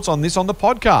Doc's thoughts on this on the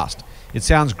podcast. It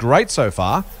sounds great so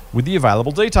far with the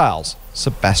available details.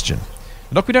 Sebastian.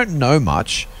 Doc, we don't know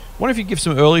much. I wonder if you give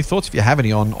some early thoughts, if you have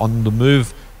any, on the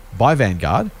move by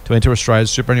Vanguard to enter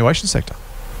Australia's superannuation sector.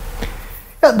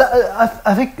 Yeah,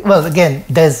 I think, well, again,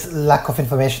 there's lack of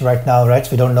information right now, right?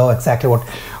 So we don't know exactly what.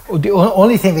 The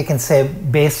only thing we can say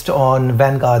based on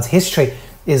Vanguard's history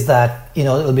is that,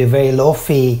 it'll be a very low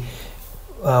fee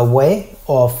way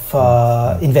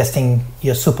of investing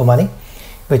your super money,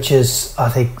 which is, I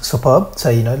think, superb.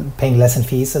 So, paying less in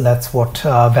fees, and that's what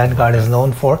Vanguard is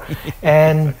known for.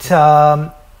 And,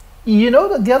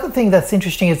 the other thing that's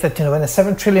interesting is that, when a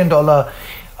 $7 trillion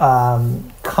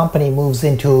company moves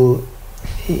into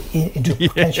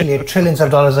potentially trillions of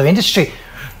dollars of industry,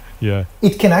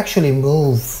 it can actually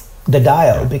move the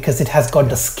dial because it has got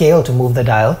the scale to move the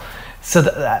dial. So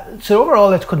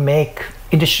overall, it could make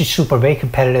industry super very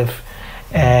competitive,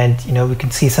 and we can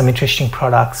see some interesting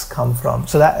products come from.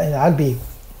 So that I'd be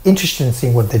interested in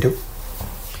seeing what they do.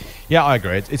 Yeah, I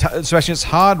agree. Sebastian, it's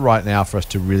hard right now for us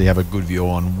to really have a good view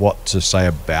on what to say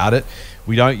about it.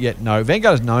 We don't yet know.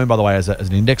 Vanguard is known, by the way, as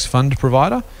an index fund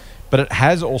provider, but it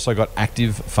has also got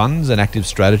active funds and active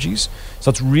strategies. So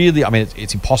it's really,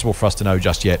 it's impossible for us to know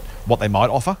just yet what they might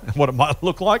offer and what it might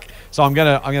look like. So I'm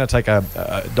gonna take a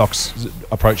Doc's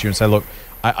approach here and say, look,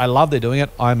 I love they're doing it.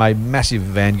 I'm a massive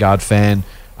Vanguard fan,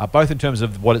 both in terms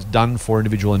of what it's done for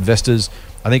individual investors.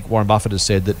 I think Warren Buffett has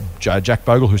said that Jack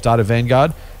Bogle, who started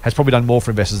Vanguard, has probably done more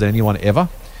for investors than anyone ever.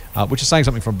 Which is saying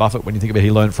something from Buffett when you think about it.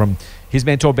 He learned from his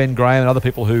mentor Ben Graham and other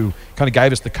people who kind of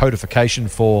gave us the codification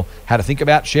for how to think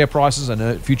about share prices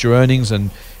and future earnings,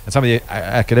 and some of the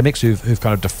academics who've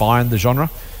kind of defined the genre,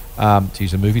 to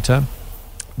use a movie term.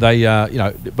 They,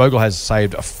 Bogle has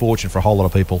saved a fortune for a whole lot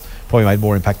of people, probably made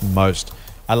more impact than most.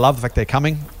 I love the fact they're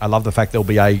coming. I love the fact they'll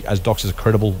be, as Docs, a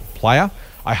credible player.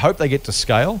 I hope they get to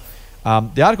scale.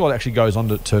 The article actually goes on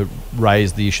to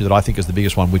raise the issue that I think is the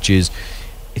biggest one, which is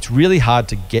it's really hard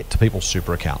to get to people's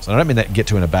super accounts. And I don't mean that get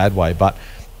to in a bad way, but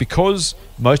because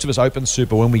most of us open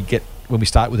super when we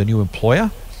start with a new employer,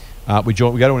 we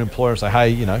go to an employer and say,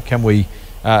 hey, can we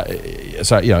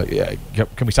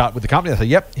can we start with the company? They say,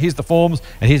 yep, here's the forms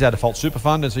and here's our default super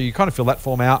fund. And so you kind of fill that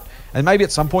form out. And maybe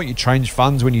at some point you change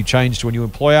funds when you change to a new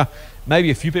employer.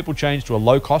 Maybe a few people change to a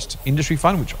low-cost industry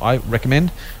fund, which I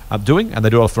recommend doing, and they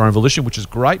do it off their own volition, which is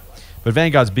great. But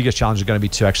Vanguard's biggest challenge is going to be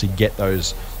to actually get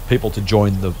those people to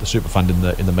join the super fund in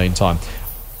the meantime.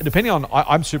 Depending on,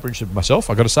 I'm super interested myself,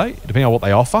 I've got to say, depending on what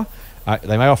they offer.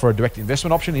 They may offer a direct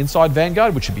investment option inside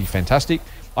Vanguard, which would be fantastic.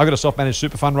 I've got a self-managed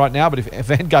super fund right now, but if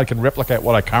Vanguard can replicate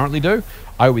what I currently do,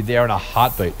 I would be there in a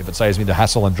heartbeat if it saves me the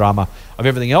hassle and drama of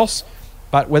everything else.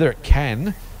 But whether it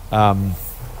can,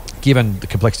 given the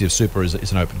complexity of super,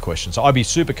 is an open question. So I'd be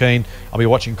super keen. I'll be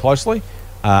watching closely.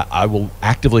 I will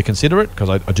actively consider it because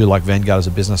I do like Vanguard as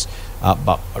a business,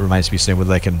 but it remains to be seen whether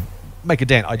they can make a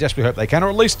dent. I desperately hope they can, or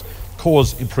at least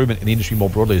cause improvement in the industry more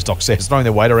broadly, as Doc says. Throwing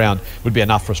their weight around would be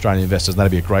enough for Australian investors, and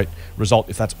that'd be a great result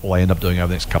if that's all I end up doing over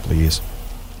the next couple of years.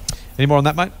 Any more on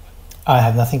that, mate? I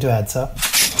have nothing to add, sir.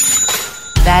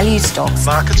 Value stocks.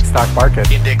 Market. Stock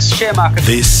market. Index. Share market.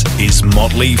 This is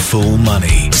Motley Fool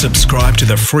Money. Subscribe to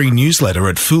the free newsletter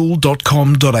at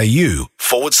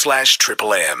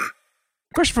fool.com.au/MMM.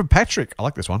 Question from Patrick. I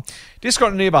like this one. Dear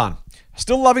Scott and Nearbarn,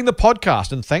 still loving the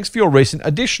podcast, and thanks for your recent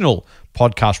additional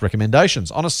podcast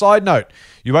recommendations. On a side note,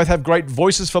 you both have great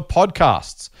voices for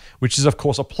podcasts, which is, of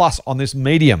course, a plus on this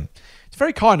medium. It's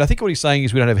very kind. I think what he's saying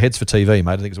is we don't have heads for TV,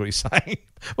 mate. I think is what he's saying.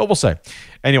 But we'll see.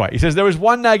 Anyway, he says, there is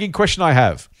one nagging question I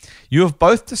have. You have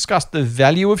both discussed the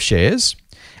value of shares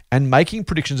and making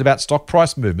predictions about stock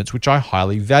price movements, which I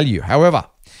highly value. However,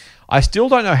 I still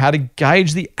don't know how to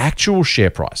gauge the actual share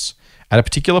price at a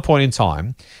particular point in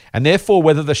time, and therefore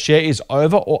whether the share is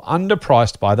over or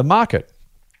underpriced by the market.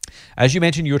 As you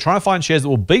mentioned, you're trying to find shares that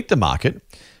will beat the market,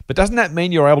 but doesn't that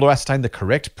mean you're able to ascertain the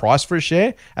correct price for a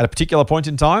share at a particular point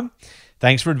in time?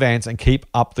 Thanks for advance and keep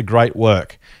up the great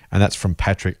work. And that's from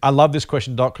Patrick. I love this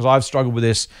question, Doc, because I've struggled with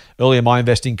this early in my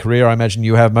investing career. I imagine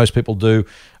you have. Most people do.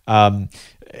 It's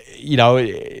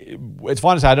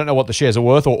fine to say I don't know what the shares are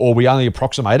worth, or we only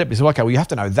approximate it. Because okay, well, you have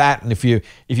to know that. And if you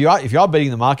are beating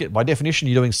the market, by definition,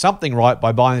 you're doing something right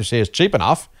by buying the shares cheap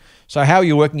enough. So how are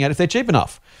you working out if they're cheap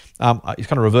enough? He's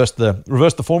kind of reversed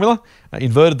the formula,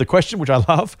 inverted the question, which I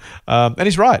love. And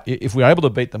he's right. If we're able to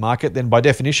beat the market, then by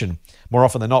definition, more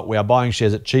often than not, we are buying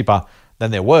shares at cheaper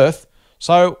than they're worth.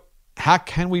 So how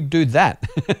can we do that?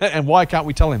 And why can't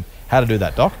we tell him how to do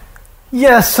that, Doc?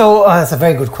 Yeah, so that's a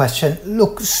very good question.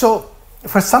 Look, so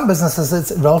for some businesses,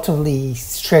 it's relatively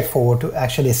straightforward to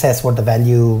actually assess what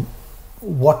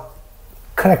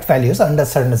correct values under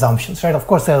certain assumptions, right? Of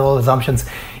course, there are all assumptions.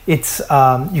 It's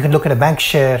you can look at a bank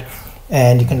share,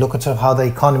 and you can look at sort of how the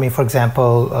economy, for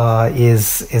example,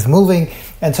 is moving,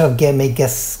 and sort of make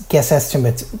guess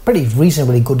estimates, pretty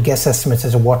reasonably good guess estimates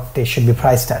as to what they should be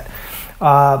priced at.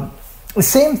 The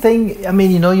same thing. I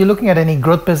mean, you're looking at any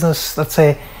growth business, let's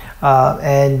say.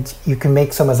 And you can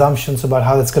make some assumptions about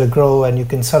how it's going to grow, and you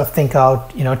can sort of think out,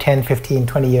 10, 15,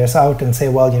 20 years out and say,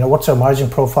 well, what's our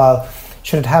margin profile?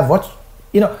 Should it have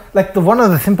one of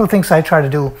the simple things I try to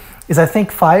do is I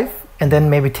think 5 and then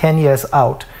maybe 10 years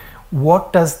out.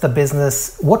 What can the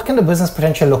business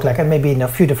potential look like? And maybe in a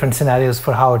few different scenarios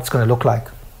for how it's going to look like.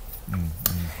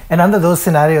 And under those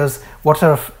scenarios, what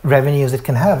sort of revenues it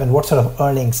can have and what sort of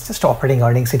earnings, just operating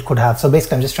earnings it could have. So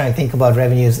basically, I'm just trying to think about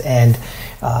revenues and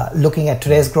looking at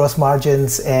today's gross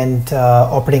margins and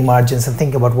operating margins, and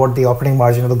think about what the operating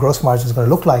margin or the gross margin is going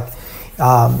to look like,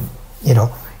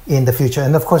 in the future.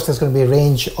 And of course, there's going to be a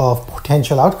range of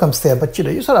potential outcomes there. But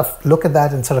you sort of look at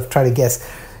that and sort of try to guess.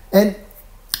 And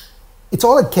it's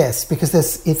all a guess because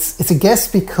it's a guess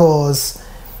because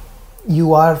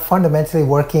you are fundamentally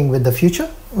working with the future,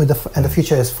 and the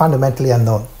future is fundamentally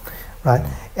unknown, right?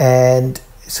 And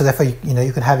so therefore,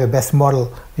 you can have your best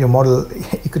model. Your model,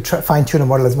 you could fine tune a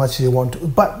model as much as you want to.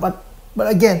 But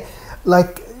again,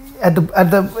 like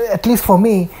at least for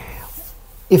me,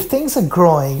 if things are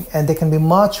growing and they can be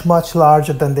much, much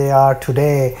larger than they are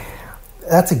today,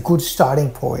 that's a good starting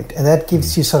point, and that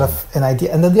gives you sort of an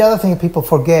idea. And then the other thing people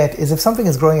forget is if something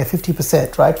is growing at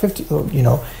 50%, right? 50,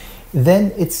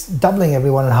 then it's doubling every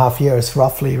 1.5 years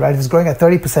roughly, right? If it's growing at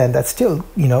 30%, that's still,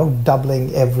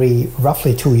 doubling every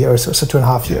roughly 2 years or so,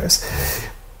 2.5 years.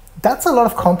 That's a lot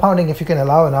of compounding if you can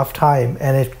allow enough time,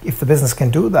 and if the business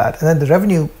can do that. And then the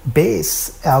revenue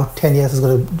base out 10 years is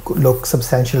going to look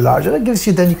substantially larger. It gives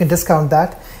you, then you can discount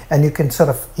that, and you can sort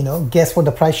of, guess what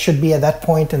the price should be at that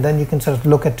point, and then you can sort of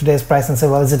look at today's price and say,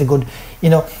 well, is it a good,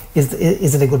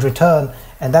 is it a good return?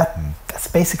 And that's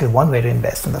basically one way to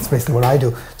invest, and that's basically what I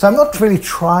do. So I'm not really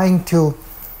trying to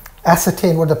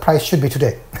ascertain what the price should be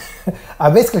today.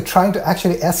 I'm basically trying to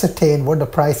actually ascertain what the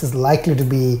price is likely to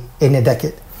be in a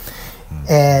decade.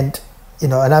 And,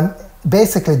 and I'm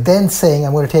basically then saying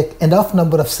I'm going to take enough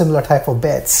number of similar type of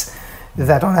bets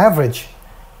that on average,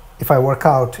 if it works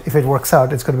out,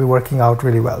 it's going to be working out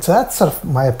really well. So that's sort of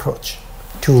my approach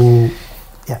to...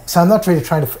 Yeah, so I'm not really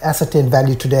trying to ascertain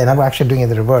value today, and I'm actually doing it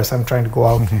the reverse. I'm trying to go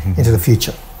out into the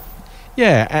future.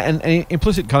 Yeah, and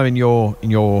implicit kind of in your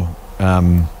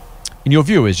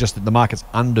view is just that the market's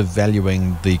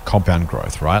undervaluing the compound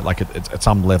growth, right? Like it's at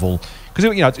some level, because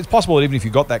it's possible that even if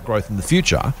you got that growth in the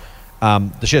future,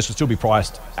 the shares could still be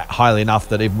priced highly enough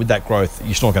that even with that growth,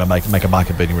 you're still going to make a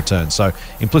market-beating return. So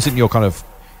implicit in your kind of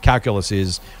calculus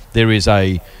is there is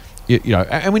a...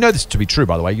 and we know this to be true,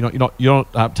 by the way. You're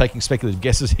not taking speculative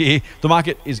guesses here. The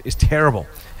market is terrible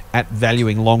at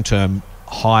valuing long-term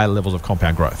high levels of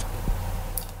compound growth.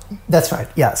 That's right.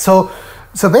 Yeah. So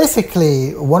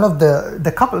basically, one of the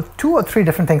 2 or 3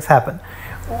 different things happen.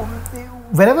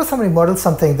 Whenever somebody models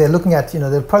something, they're looking at,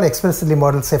 they'll probably explicitly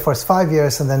model, say, first 5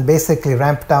 years, and then basically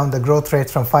ramp down the growth rate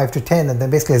from 5 to 10, and then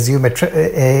basically assume a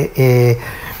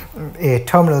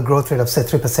terminal growth rate of, say,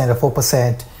 3% or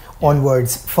 4%.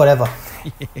 Onwards forever.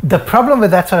 The problem with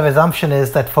that sort of assumption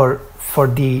is that for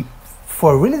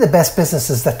really the best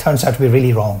businesses, that turns out to be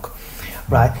really wrong,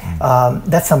 right?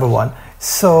 That's number one.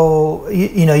 So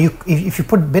if you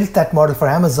built that model for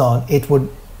Amazon, it would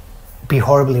be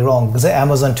horribly wrong, because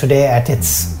Amazon today at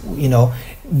its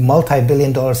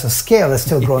multi-billion dollars of scale is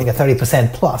still growing at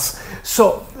 30% plus.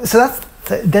 So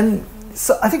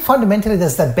I think fundamentally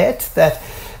there's that bet that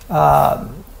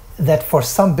for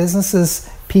some businesses,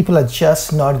 people are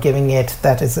just not giving it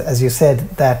that is, as you said,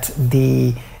 that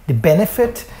the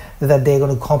benefit that they're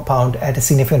going to compound at a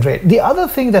significant rate. The other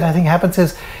thing that I think happens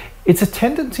is it's a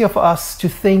tendency of us to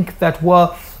think that,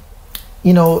 well,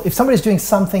 if somebody's doing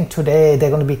something today, they're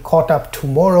going to be caught up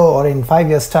tomorrow or in 5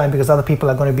 years' time because other people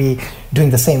are going to be doing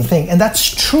the same thing. And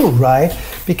that's true, right?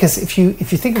 Because if you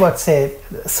think about, say,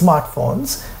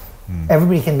 smartphones,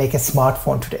 everybody can make a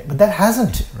smartphone today, but that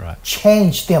hasn't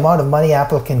changed the amount of money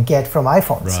Apple can get from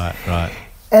iPhones. Right.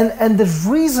 And the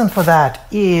reason for that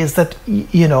is that,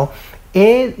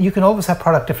 A, you can always have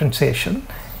product differentiation.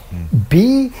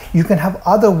 B, you can have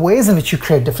other ways in which you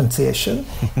create differentiation.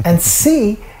 And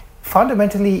C,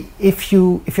 fundamentally, if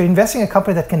you're investing in a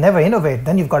company that can never innovate,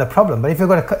 then you've got a problem. But if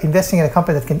you're investing in a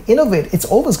company that can innovate, it's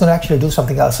always going to actually do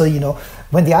something else. So,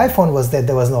 when the iPhone was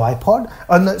there was no iPod.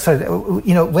 When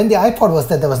the iPod was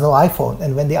there was no iPhone.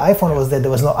 And when the iPhone was there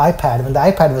was no iPad. When the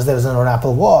iPad was there was no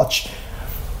Apple Watch.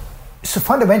 So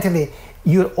fundamentally,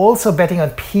 you're also betting on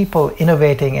people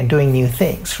innovating and doing new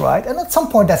things, right? And at some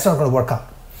point, that's not going to work out.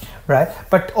 Right,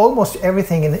 but almost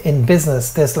everything in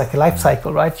business, there's like a life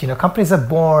cycle, right? Companies are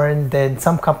born, then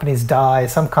some companies die,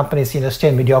 some companies, stay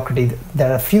in mediocrity.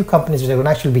 There are a few companies which are going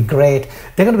to actually be great.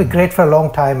 They're going to be great for a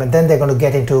long time, and then they're going to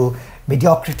get into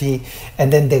mediocrity,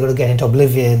 and then they're going to get into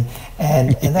oblivion,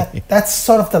 and that's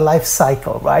sort of the life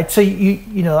cycle, right? So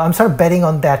I'm sort of betting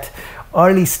on that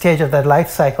early stage of that life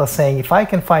cycle, saying if I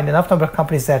can find enough number of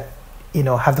companies that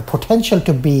have the potential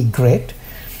to be great,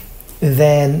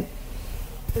 then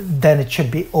it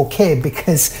should be okay,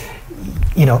 because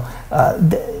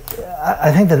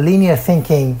I think the linear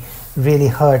thinking really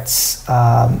hurts.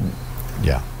 People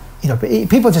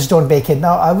just don't bake in.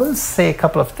 Now, I will say a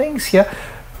couple of things here.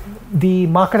 The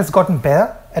market has gotten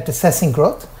better at assessing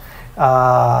growth,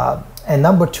 and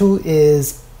number two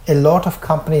is a lot of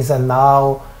companies are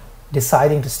now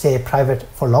deciding to stay private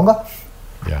for longer.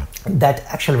 That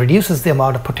actually reduces the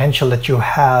amount of potential that you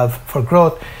have for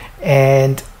growth.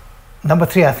 And number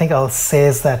three, I think I'll say,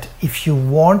 is that if you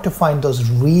want to find those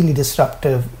really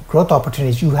disruptive growth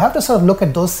opportunities, you have to sort of look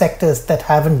at those sectors that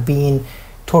haven't been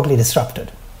totally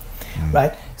disrupted,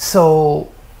 right?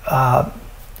 So,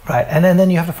 and then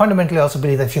you have to fundamentally also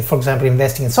believe that if you're, for example,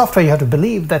 investing in software, you have to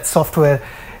believe that software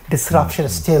disruption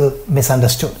is still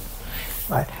misunderstood,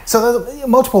 right? So there are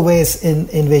multiple ways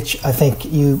in which I think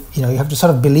you have to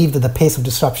sort of believe that the pace of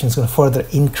disruption is going to further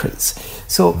increase.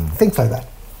 So think like that.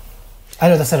 I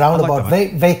know that's a roundabout,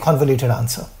 very, very convoluted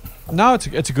answer. No,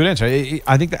 it's a good answer.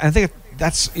 I think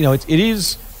that's it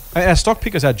is. As stock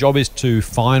pickers, our job is to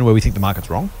find where we think the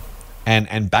market's wrong,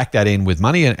 and back that in with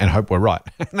money and hope we're right.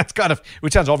 That's kind of,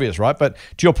 which sounds obvious, right? But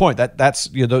to your point, that's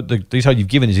the detail you've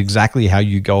given is exactly how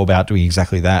you go about doing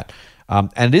exactly that.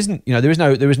 And it isn't, there is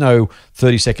no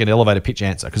 30-second elevator pitch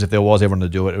answer, because if there was, everyone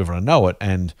would do it, everyone would know it,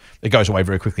 and it goes away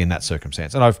very quickly in that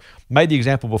circumstance. And I've made the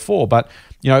example before, but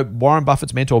Warren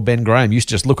Buffett's mentor Ben Graham used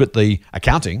to just look at the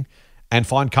accounting and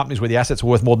find companies where the assets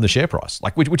were worth more than the share price,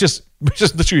 like which is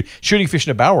literally shooting fish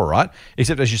in a barrel, right?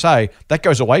 Except, as you say, that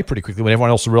goes away pretty quickly when everyone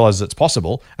else realizes it's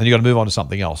possible, and you got to move on to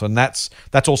something else. And that's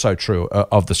also true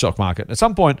of the stock market. At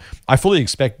some point, I fully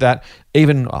expect that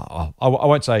even I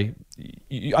won't say.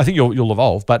 I think you'll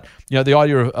evolve, but the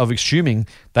idea of assuming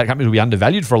that companies will be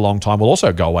undervalued for a long time will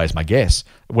also go away, is my guess.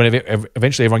 When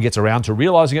eventually everyone gets around to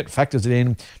realizing it, factors it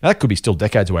in. Now, that could be still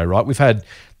decades away, right? We've had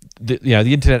the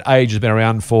internet age has been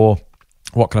around for,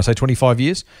 what can I say, 25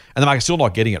 years, and the market's still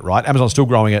not getting it right. Amazon's still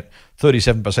growing at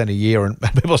 37% a year, and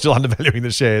people are still undervaluing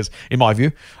the shares, in my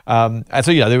view. And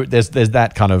so there's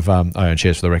that kind of I own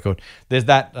shares for the record. There's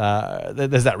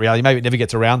that reality. Maybe it never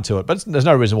gets around to it, but there's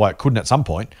no reason why it couldn't at some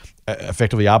point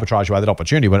effectively arbitrage away that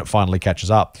opportunity when it finally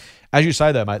catches up. As you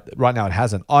say, though, mate, right now it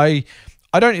hasn't. I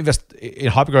don't invest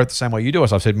in hypergrowth the same way you do,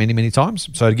 as I've said many, many times.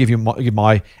 So to give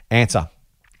my answer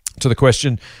to the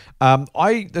question,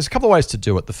 there's a couple of ways to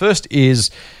do it. The first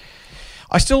is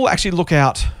I still actually look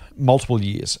out multiple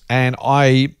years, and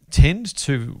I tend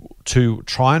to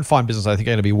try and find businesses I think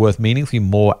are going to be worth meaningfully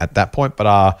more at that point, but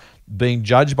are being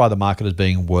judged by the market as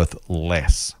being worth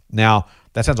less. Now,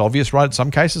 that sounds obvious, right, in some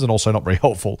cases, and also not very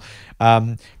helpful.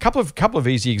 Couple of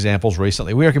easy examples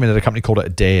recently. We recommended a company called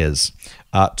Adares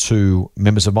to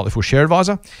members of Motley Fool Share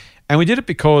Advisor, and we did it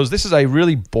because this is a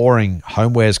really boring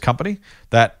homewares company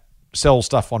that sells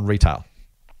stuff on retail,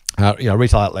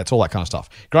 retail outlets, all that kind of stuff,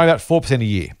 growing about 4% a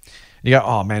year. You go,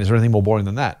 oh man, is there anything more boring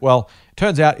than that? Well, it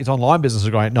turns out its online business is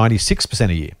growing at 96%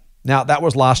 a year. Now, that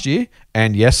was last year,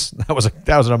 and yes, that was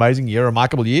an amazing year, a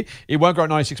remarkable year. It won't grow at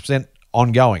 96%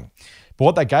 ongoing. But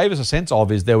what that gave us a sense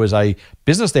of is there was a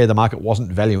business there the market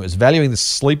wasn't valuing. It was valuing the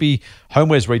sleepy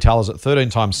homewares retailers at 13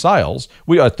 times sales,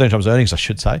 13 times earnings, I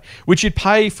should say, which you'd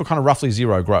pay for kind of roughly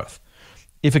zero growth.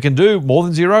 If it can do more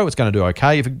than zero, it's going to do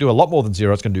okay. If it can do a lot more than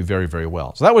zero, it's going to do very, very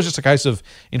well. So that was just a case of,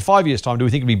 in 5 years' time, do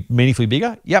we think it'd be meaningfully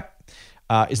bigger? Yep.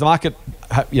 Is the market,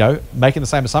 making the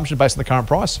same assumption based on the current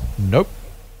price? Nope.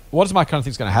 What does my kind of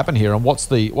think is going to happen here, and what's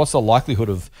the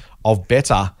likelihood of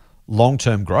better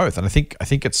long-term growth? And I think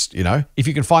it's, if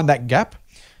you can find that gap,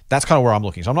 that's kind of where I'm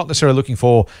looking. So I'm not necessarily looking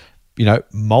for,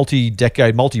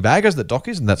 multi-decade multi-baggers that Doc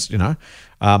is, and that's,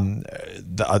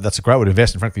 that's a great way to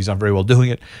invest, and frankly, he's done very well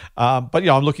doing it. But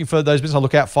I'm looking for those businesses. I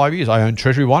look out 5 years. I own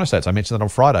Treasury Wine Estates. I mentioned that on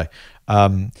Friday.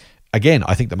 Again,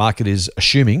 I think the market is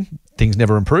assuming things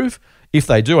never improve. If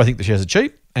they do, I think the shares are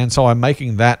cheap, and so I'm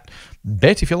making that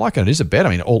bet, if you like, and it is a bet. I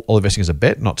mean, all investing is a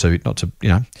bet, not to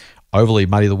overly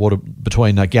muddy the water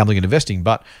between gambling and investing.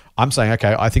 But I'm saying,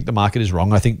 okay, I think the market is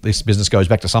wrong. I think this business goes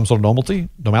back to some sort of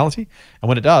normality, and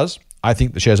when it does, I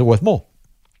think the shares are worth more.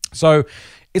 So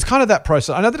it's kind of that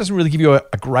process. I know that doesn't really give you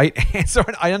a great answer.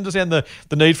 I understand the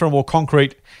need for a more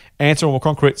concrete answer, a more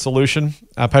concrete solution.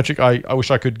 Patrick, I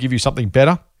wish I could give you something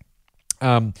better.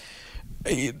 I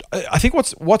think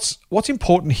what's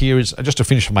important here is, just to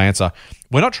finish my answer,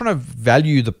 we're not trying to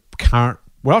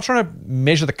we're not trying to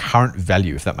measure the current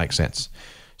value, if that makes sense.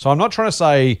 So I'm not trying to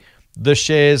say the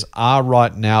shares are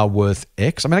right now worth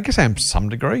X. I mean, I guess I am to some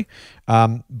degree,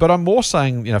 but I'm more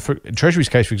saying, for in Treasury's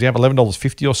case, for example,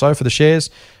 $11.50 or so for the shares.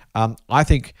 I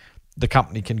think the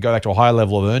company can go back to a higher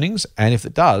level of earnings, and if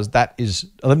it does, that is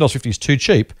 $11.50 is too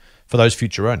cheap for those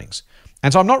future earnings.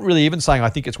 And so I'm not really even saying I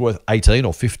think it's worth 18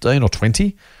 or 15 or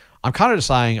 20. I'm kind of just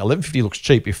saying $11.50 looks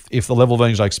cheap if the level of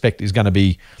earnings I expect is going to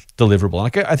be deliverable.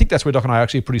 And I think that's where Doc and I are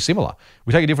actually pretty similar.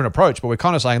 We take a different approach, but we're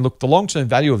kind of saying, look, the long-term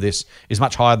value of this is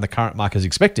much higher than the current market is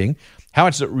expecting. How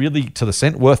much is it really to the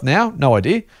cent worth now? No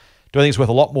idea. Do I think it's worth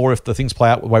a lot more if the things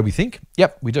play out the way we think?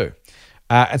 Yep, we do.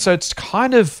 And so it's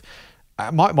kind of...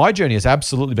 My journey has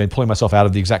absolutely been pulling myself out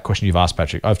of the exact question you've asked,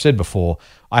 Patrick. I've said before,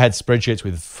 I had spreadsheets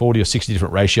with 40 or 60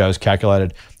 different ratios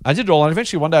calculated. I did it all, and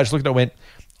eventually one day I just looked at it and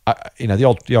went,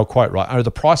 the old quote, right? I know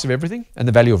the price of everything and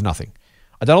the value of nothing.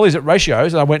 I done all these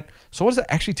ratios, and I went, so what is it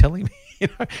actually telling me?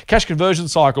 Cash conversion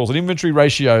cycles and inventory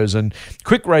ratios and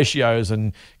quick ratios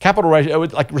and capital ratio,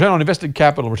 like return on invested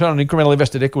capital, return on incremental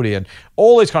invested equity, and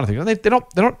all these kind of things. And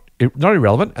they're not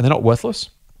irrelevant, and they're not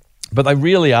worthless, but they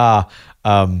really are.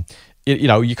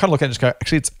 You kind of look at it and just go,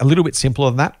 actually, it's a little bit simpler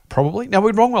than that, probably. Now,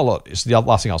 we're wrong a lot, is the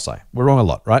last thing I'll say. We're wrong a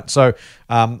lot, right? So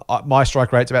my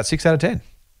strike rate's about 6 out of 10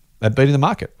 at beating the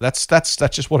market. That's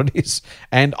just what it is.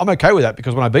 And I'm okay with that,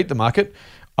 because when I beat the market,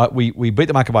 we beat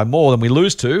the market by more than we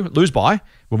lose by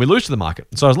when we lose to the market.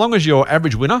 And so as long as your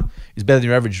average winner is better than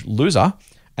your average loser,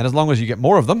 and as long as you get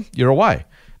more of them, you're away.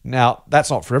 Now, that's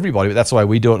not for everybody, but that's the way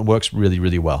we do it, and works really,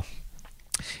 really well.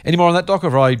 Any more on that, Doc, or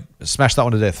have I smashed that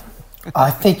one to death?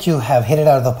 I think you have hit it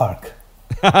out of the park.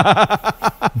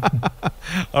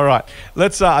 All right.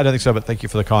 Let's. I don't think so, but thank you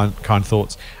for the kind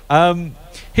thoughts.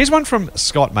 Here's one from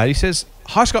Scott, mate. He says,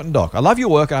 "Hi, Scott and Doc. I love your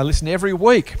work and I listen every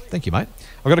week." Thank you, mate.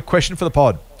 I've got a question for the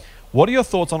pod. What are your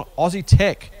thoughts on Aussie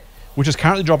tech, which is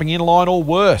currently dropping in line or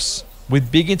worse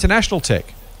with big international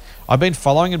tech? I've been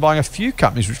following and buying a few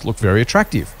companies which look very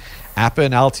attractive.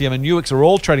 Appen, Altium, and Nuix are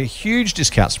all trading huge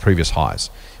discounts to previous highs,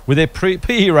 with their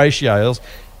PE ratios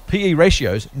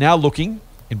now looking,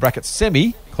 in brackets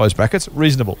semi, close brackets,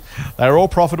 reasonable. They are all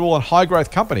profitable and high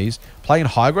growth companies playing in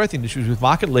high growth industries with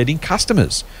market leading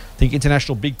customers. Think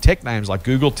international big tech names like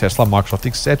Google, Tesla, Microsoft,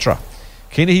 etc.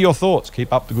 Keen to hear your thoughts.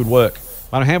 Keep up the good work.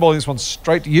 I'm handballing this one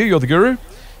straight to you. You're the guru.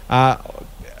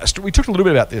 We talked a little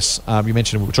bit about this. You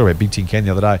mentioned, we were talking about Big Tin Can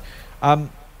the other day.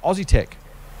 Aussie tech.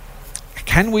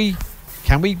 Can we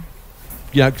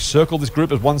circle this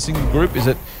group as one single group? Is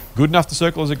it good enough to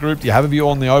circle as a group? Do you have a view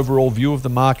on the overall view of the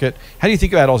market? How do you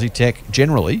think about Aussie tech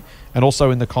generally, and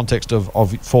also in the context of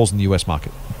falls in the US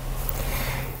market?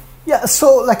 Yeah,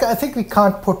 so I think we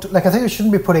can't put I think we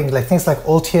shouldn't be putting things like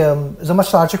Altium is a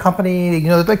much larger company.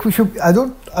 We should.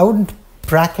 I wouldn't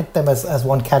bracket them as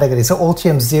one category. So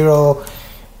Altium Zero,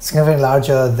 significantly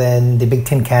larger than the Big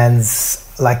Tin Cans,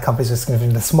 like companies are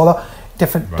significantly smaller.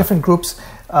 Different groups,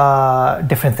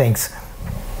 different things.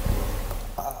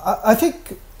 I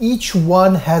think each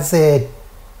one has a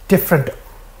different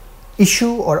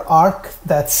issue or arc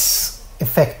that's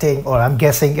affecting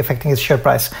its share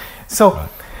price. So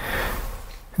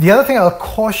the other thing I'll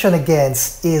caution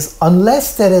against is,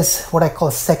 unless there is what I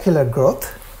call secular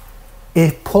growth,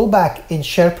 a pullback in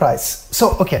share price. So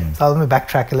let me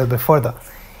backtrack a little bit further.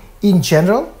 In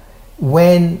general,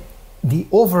 when the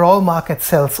overall market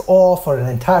sells off, or an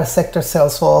entire sector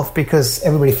sells off because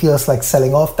everybody feels like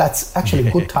selling off, that's actually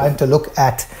a good time to look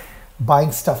at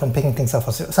buying stuff and picking things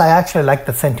up. So I actually like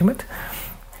the sentiment.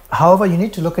 However, you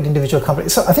need to look at individual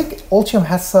companies. So I think Altium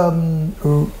has some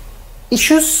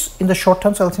issues in the short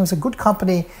term. So Altium is a good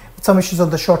company with some issues on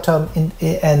the short term.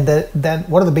 Then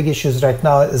one of the big issues right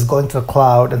now is going to the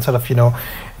cloud and sort of,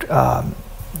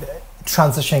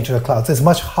 transitioning to the cloud. So it's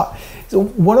much hard. So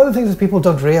one of the things that people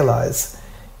don't realize,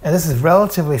 and this is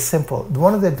relatively simple,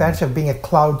 one of the advantages of being a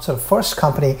cloud sort of first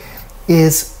company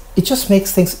is it just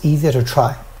makes things easier to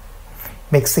try.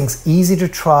 Makes things easy to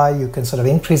try. You can sort of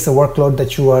increase the workload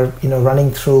that you are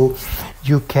running through.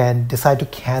 You can decide to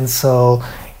cancel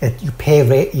it. You pay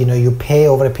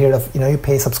over a period of you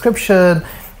pay subscription,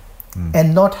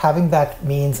 and not having that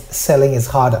means selling is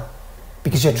harder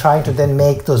because you're trying to then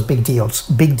make those big deals.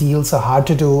 Big deals are hard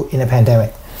to do in a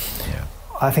pandemic. Yeah.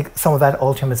 I think some of that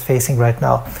Altium is facing right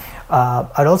now.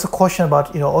 I'd also caution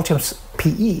about Altium's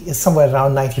PE is somewhere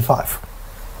around 95.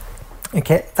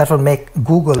 Okay, that will make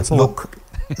Google look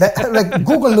like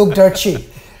Google look dirt cheap.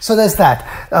 So there's that.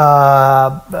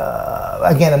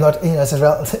 Again, I'm not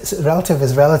relative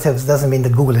is relative doesn't mean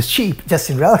that Google is cheap. Just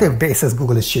in relative basis,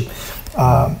 Google is cheap.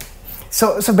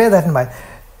 So bear that in mind.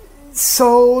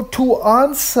 So to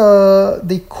answer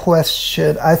the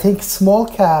question, I think small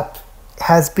cap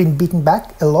has been beaten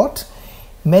back a lot.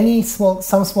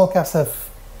 Some small caps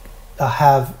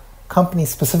have company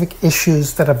specific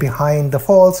issues that are behind the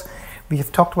falls. We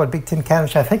have talked about Big Tin Can,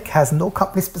 which I think has no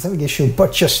company specific issue,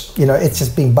 but just it's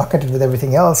just being bucketed with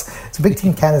everything else. So Big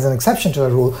Tin Can is an exception to the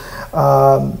rule.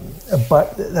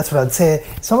 But that's what I'd say.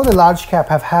 Some of the large cap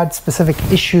have had specific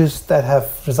issues that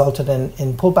have resulted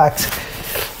in pullbacks.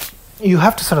 You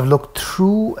have to sort of look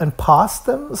through and past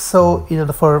them. So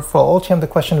for Altium, the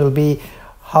question will be,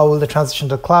 how will the transition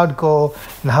to the cloud go,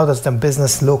 and how does the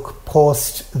business look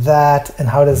post that, and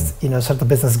how does sort of the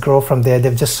business grow from there?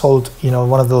 They've just sold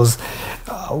one of those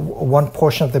one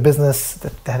portion of the business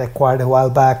that they had acquired a while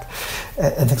back,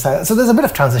 and things like that. So there's a bit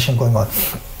of transition going on.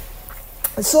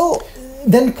 So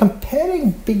then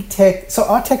comparing big tech, so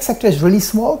our tech sector is really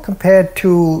small compared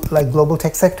to like global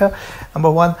tech sector.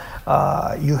 Number one,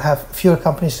 you have fewer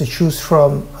companies to choose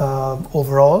from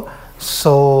overall.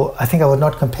 So I think I would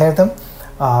not compare them.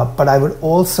 But I would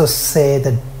also say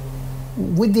that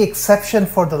with the exception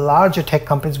for the larger tech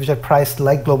companies, which are priced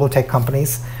like global tech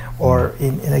companies, or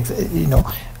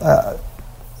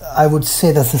I would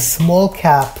say that the small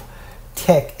cap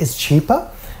tech is cheaper.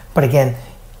 But again,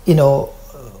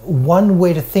 one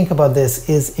way to think about this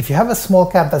is if you have a small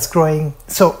cap that's growing.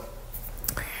 So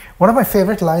one of my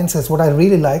favorite lines is what I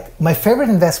really like. My favorite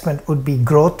investment would be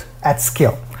growth at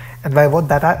scale. And by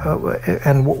what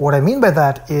I mean by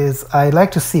that is I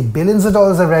like to see billions of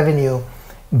dollars of revenue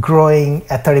growing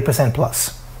at 30%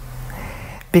 plus,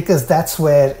 because that's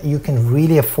where you can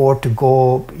really afford to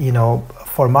go,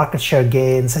 for market share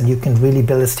gains, and you can really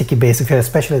build a sticky base if you're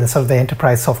especially in the sort of the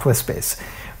enterprise software space,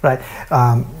 right?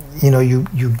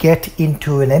 You get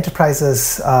into an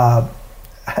enterprise's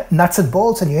nuts and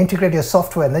bolts, and you integrate your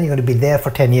software, and then you're going to be there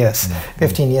for 10 years,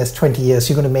 15 years, 20 years.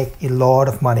 You're going to make a lot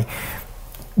of money.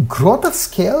 Growth of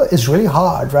scale is really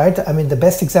hard, right? I mean, the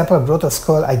best example of growth of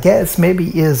scale, I guess, maybe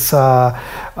is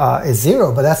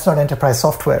Xero, but that's not enterprise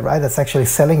software, right? That's actually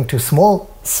selling to small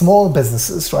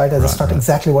businesses, right? And that's not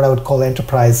exactly what I would call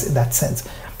enterprise in that sense.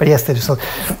 But yes, they do sell.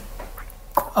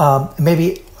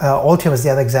 Maybe Altium is the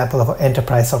other example of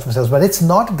enterprise software sales, but it's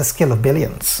not at the scale of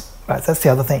billions, right? That's the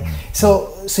other thing.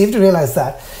 So you have to realize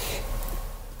that.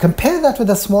 Compare that with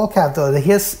a small cap, though.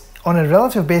 Here's on a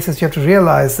relative basis, you have to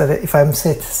realize that if I'm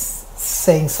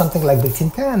saying something like Big Tin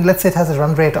Can, let's say it has a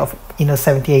run rate of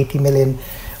 70, 80 million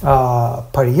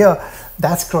per year,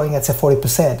 that's growing at say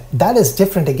 40%. That is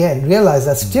different again. Realize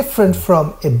that's different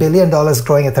from $1 billion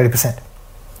growing at 30%.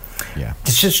 Yeah.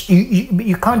 It's just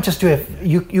you can't just do it.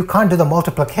 You can't do the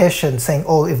multiplication saying,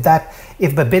 if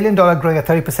the $1 billion growing at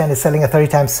 30% is selling at 30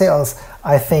 times sales,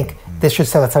 I think this should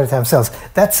sell at 30 times sales.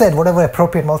 That said, whatever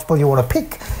appropriate multiple you want to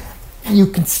pick, you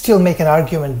can still make an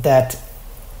argument that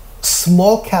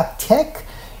small cap tech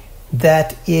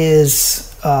that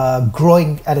is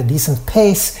growing at a decent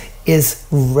pace is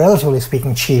relatively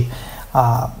speaking cheap,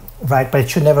 right? But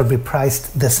it should never be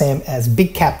priced the same as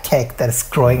big cap tech that is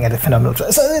growing at a phenomenal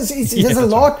rate. So there's a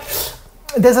lot. Right.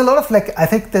 There's a lot of I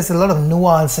think there's a lot of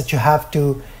nuance that you have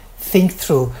to think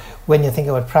through when you think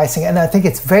about pricing, and I think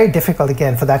it's very difficult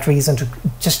again for that reason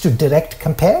to direct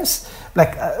compares.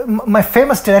 My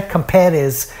famous direct compare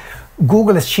is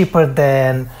Google is cheaper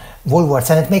than Woolworths,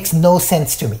 and it makes no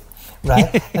sense to me,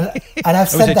 right? And I've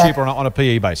said that cheaper on a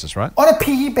PE basis, right? on a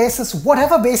PE basis,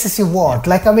 whatever basis you want.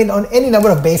 Like, I mean, on any number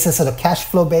of basis, on a cash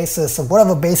flow basis, or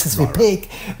whatever basis we pick,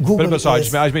 Google But sorry,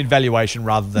 I mean valuation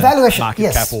rather than market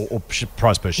yes. cap or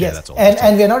price per share. Yes. That's all.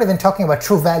 And we're not even talking about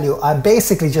true value. I'm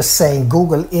basically just saying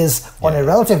Google is on a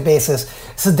relative basis.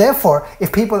 So therefore,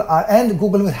 if people are, and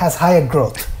Google has higher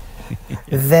growth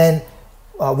than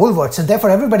Woolworths, and therefore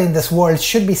everybody in this world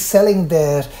should be selling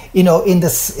their, in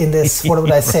this what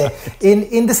would I say,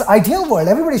 in this ideal world,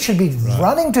 everybody should be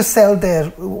running to sell their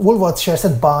Woolworths shares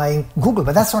and buying Google,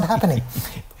 but that's not happening.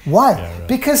 Why?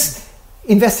 Because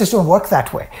investors don't work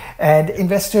that way, and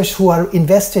investors who are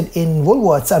invested in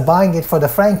Woolworths are buying it for the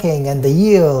franking and the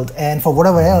yield and for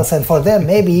whatever else, and for them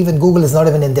maybe even Google is not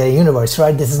even in their universe,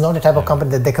 right? This is not a type of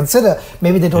company that they consider.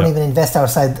 Maybe they don't even invest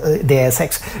outside the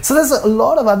ASX. So there's a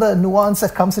lot of other nuance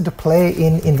that comes into play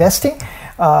in investing,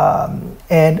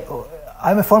 and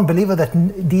I'm a firm believer that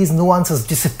these nuances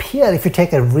disappear if you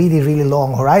take a really, really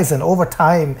long horizon. Over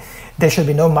time, there should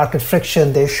be no market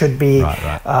friction. There should be,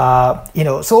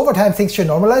 so over time things should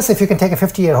normalize. If you can take a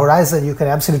 50-year horizon, you can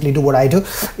absolutely do what I do.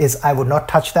 Is I would not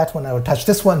touch that one. I would touch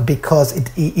this one because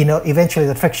eventually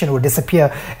the friction will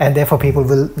disappear, and therefore people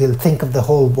will think of the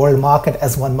whole world market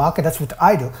as one market. That's what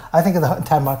I do. I think of the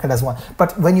entire market as one.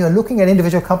 But when you're looking at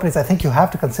individual companies, I think you have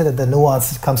to consider the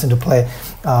nuance that comes into play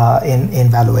in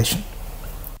valuation.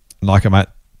 Like it, mate.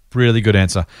 Really good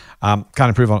answer. Can't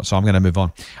improve on it, so I'm going to move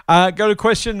on. Go to a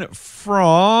question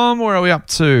from, where are we up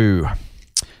to?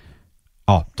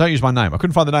 Oh, don't use my name. I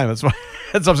couldn't find the name. That's why.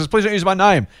 Please don't use my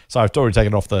name. So I've already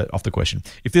taken it off the question.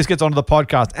 If this gets onto the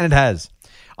podcast, and it has,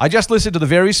 I just listened to the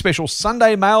very special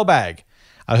Sunday Mailbag.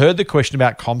 I heard the question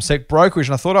about CommSec brokerage,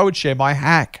 and I thought I would share my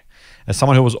hack as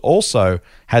someone who also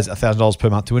has $1,000 per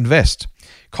month to invest.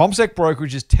 CommSec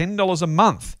brokerage is $10 a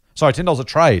month. Sorry, $10 a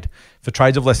trade for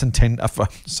trades of less than 10.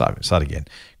 Start again.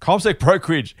 CommSec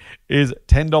brokerage is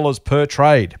 $10 per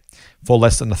trade for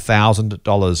less than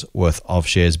 $1,000 worth of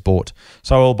shares bought.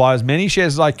 So I will buy as many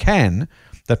shares as I can.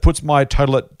 That puts my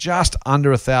total at just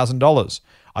under $1,000.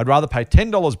 I'd rather pay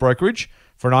 $10 brokerage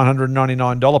for a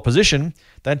 $999 position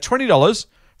than $20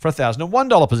 for a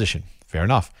 $1,001 position. Fair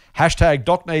enough. Hashtag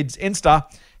Doc needs Insta.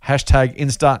 Hashtag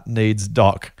Insta needs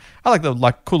Doc. I like the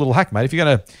cool little hack, mate.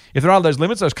 If there are those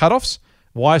limits, those cutoffs,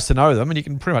 wise to know them, and you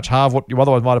can pretty much halve what you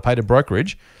otherwise might have paid in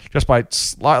brokerage just by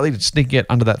slightly sneaking it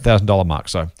under that $1,000 mark.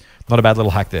 So not a bad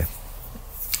little hack there.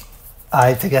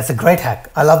 I think that's a great hack.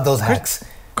 I love those hacks.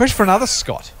 Question for another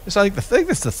Scott. I think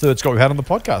that's the third Scott we've had on the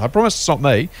podcast. I promise it's not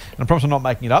me, and I promise I'm not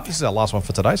making it up. This is our last one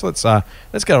for today, so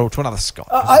let's go to another Scott.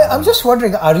 I'm just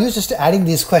wondering, are you just adding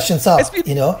these questions up?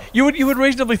 You would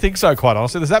reasonably think so, quite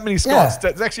honestly. There's that many Scotts. Yeah.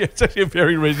 It's actually a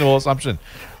very reasonable assumption.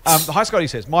 Hi, Scotty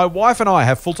says, my wife and I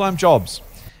have full-time jobs,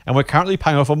 and we're currently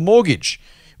paying off a mortgage,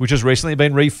 which has recently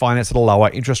been refinanced at a lower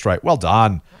interest rate. Well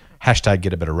done. Hashtag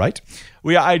get a better rate.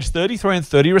 We are aged 33 and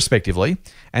 30 respectively,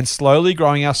 and slowly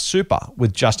growing our super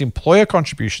with just employer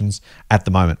contributions at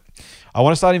the moment. I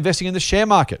want to start investing in the share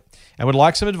market and would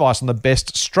like some advice on the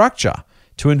best structure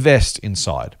to invest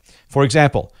inside. For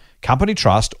example, company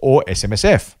trust or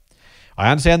SMSF.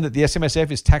 I understand that the SMSF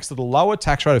is taxed at a lower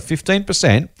tax rate of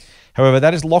 15%. However,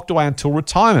 that is locked away until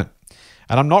retirement.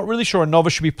 And I'm not really sure a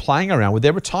novice should be playing around with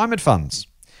their retirement funds.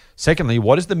 Secondly,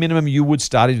 what is the minimum you would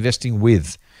start investing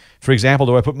with? For example,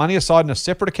 do I put money aside in a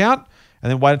separate account and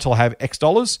then wait until I have X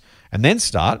dollars and then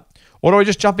start? Or do I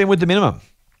just jump in with the minimum?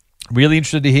 Really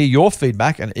interested to hear your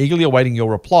feedback and eagerly awaiting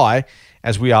your reply,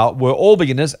 as we're all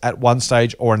beginners at one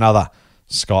stage or another.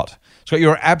 Scott,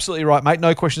 you're absolutely right, mate.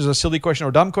 No question is a silly question or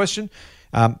a dumb question.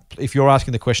 If you're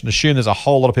asking the question, assume there's a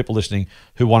whole lot of people listening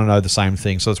who want to know the same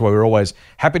thing. So that's why we're always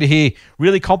happy to hear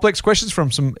really complex questions from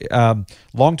some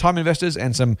long-time investors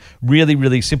and some really,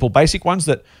 really simple, basic ones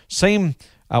that seem...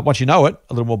 once you know it,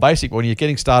 a little more basic, but when you're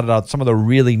getting started are some of the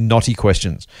really knotty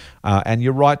questions. And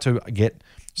you're right to get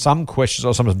some questions,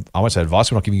 or some, I won't say advice,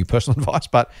 we're not giving you personal advice,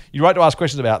 but you're right to ask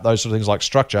questions about those sort of things like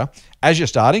structure as you're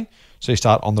starting, so you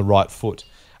start on the right foot.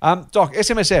 Doc,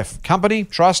 SMSF, company,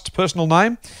 trust, personal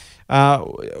name,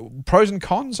 pros and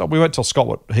cons. We won't tell Scott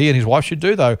what he and his wife should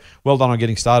do, though. Well done on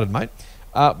getting started, mate.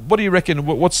 What do you reckon?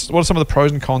 What are some of the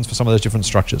pros and cons for some of those different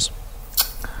structures?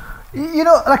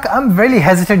 I'm really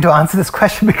hesitant to answer this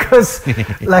question because,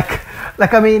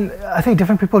 I mean, I think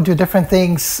different people do different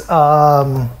things.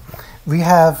 We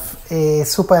have a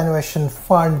superannuation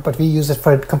fund, but we use it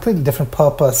for a completely different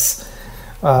purpose.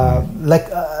 And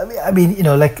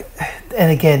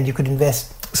again, you could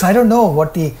invest. So I don't know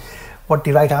what the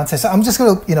right answer is. So I'm just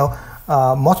going to,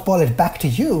 mothball it back to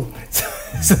you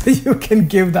so that you can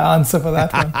give the answer for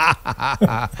that one.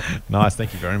 Nice.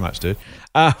 Thank you very much, dude.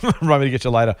 I'm ready to get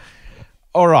you later.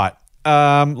 All right.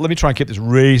 Let me try and keep this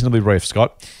reasonably brief,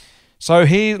 Scott. So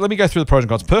here, let me go through the pros and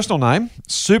cons. Personal name,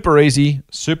 super easy,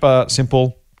 super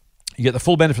simple. You get the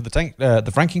full benefit of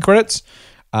the franking credits.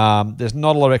 There's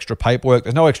not a lot of extra paperwork.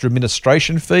 There's no extra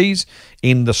administration fees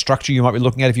in the structure you might be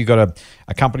looking at. If you've got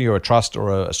a company or a trust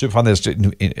or a super fund, there's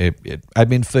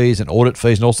admin fees and audit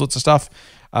fees and all sorts of stuff.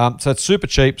 So it's super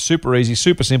cheap, super easy,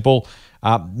 super simple,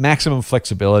 maximum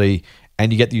flexibility,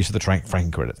 and you get the use of the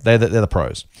franking credits. They're the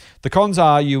pros. The cons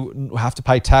are you have to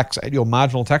pay tax at your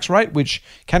marginal tax rate, which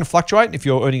can fluctuate if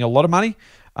you're earning a lot of money.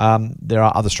 There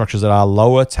are other structures that are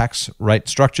lower tax rate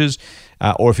structures,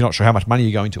 or if you're not sure how much money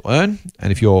you're going to earn,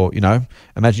 and if you're,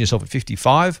 imagine yourself at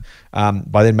 55,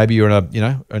 by then maybe you're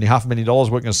in earning $500,000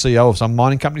 working as CEO of some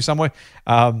mining company somewhere,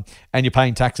 and you're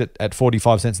paying tax at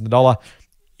 45 cents in the dollar.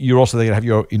 You're also going to have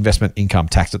your investment income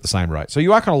taxed at the same rate. So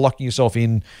you are kind of locking yourself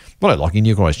in. Well, not locking,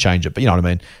 you can always change it, but you know what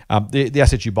I mean. The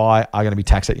assets you buy are going to be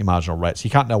taxed at your marginal rate. So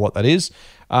you can't know what that is.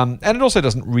 And it also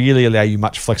doesn't really allow you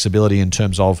much flexibility in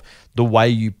terms of the way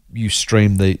you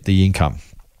stream the income.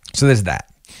 So there's that.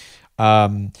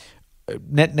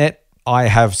 Net, I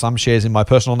have some shares in my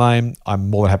personal name. I'm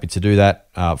more than happy to do that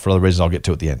for other reasons I'll get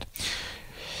to at the end.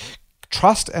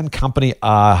 Trust and company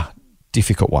are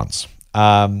difficult ones.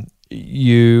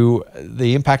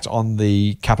 The impact on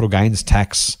the capital gains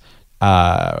tax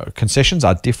concessions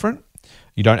are different.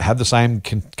 You don't have the same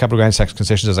capital gains tax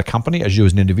concessions as a company as you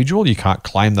as an individual. You can't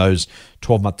claim those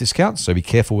 12-month discounts, so be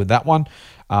careful with that one.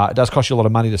 It does cost you a lot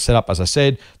of money to set up, as I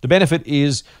said. The benefit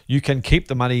is you can keep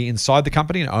the money inside the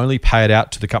company and only pay it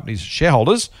out to the company's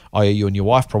shareholders, i.e. you and your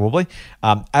wife probably,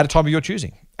 at a time of your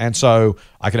choosing. And so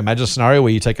I can imagine a scenario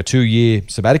where you take a 2-year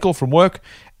sabbatical from work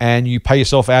and you pay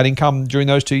yourself out income during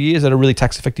those 2 years at a really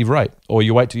tax-effective rate, or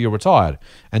you wait till you're retired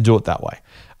and do it that way.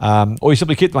 Or you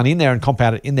simply keep the money in there and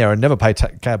compound it in there and never pay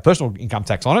personal income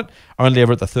tax on it, only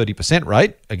ever at the 30%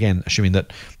 rate. Again, assuming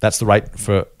that that's the rate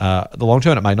for the long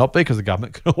term. It may not be because the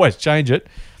government can always change it.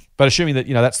 But assuming that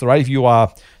that's the rate, if you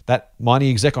are that mining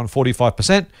exec on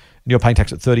 45%, and you're paying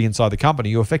tax at 30 inside the company,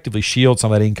 you effectively shield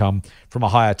some of that income from a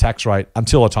higher tax rate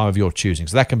until a time of your choosing.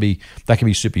 So that can be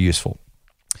super useful.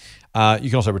 You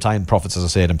can also retain profits, as I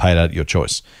said, and pay it out at your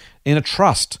choice. In a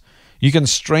trust, you can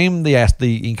stream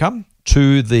the income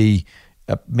to the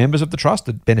members of the trust,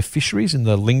 the beneficiaries in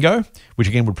the lingo, which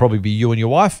again would probably be you and your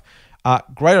wife.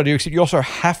 Great idea, except you also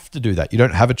have to do that. You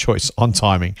don't have a choice on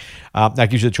timing. That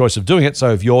gives you the choice of doing it.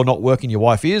 So if you're not working, your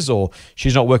wife is, or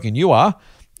she's not working, you are,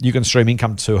 you can stream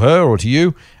income to her or to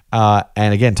you,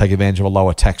 and again, take advantage of a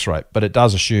lower tax rate. But it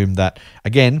does assume that,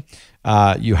 again,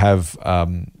 you have...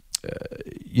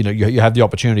 you have the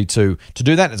opportunity to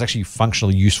do that. It's actually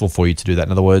functionally useful for you to do that.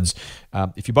 In other words,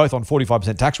 if you're both on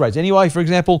 45% tax rates anyway, for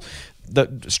example,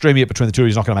 streaming it between the two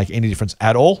is not going to make any difference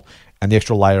at all. And the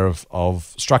extra layer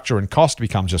of structure and cost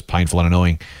becomes just painful and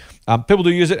annoying. People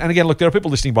do use it. And again, look, there are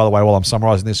people listening, by the way, while I'm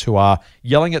summarizing this, who are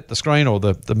yelling at the screen or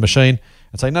the machine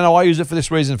and saying, no, I use it for this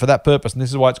reason, for that purpose, and this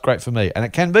is why it's great for me. And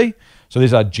it can be. So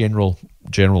these are general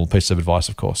pieces of advice,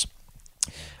 of course.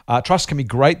 Trusts can be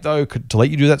great, though, to let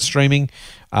you do that streaming,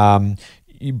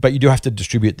 but you do have to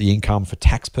distribute the income for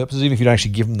tax purposes. Even if you don't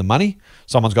actually give them the money,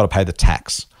 someone's got to pay the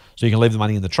tax. So you can leave the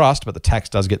money in the trust, but the tax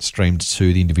does get streamed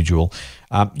to the individual.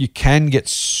 You can get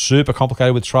super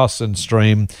complicated with trusts and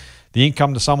stream the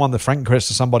income to someone, the franking credits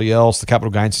to somebody else, the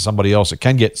capital gains to somebody else. It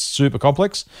can get super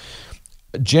complex.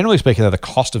 Generally speaking, though, the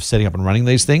cost of setting up and running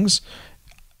these things,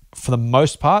 for the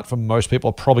most part, for most people,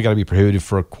 are probably going to be prohibitive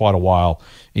for quite a while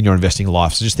in your investing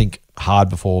life. So just think hard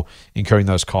before incurring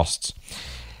those costs.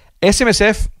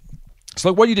 SMSF. So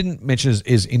look, what you didn't mention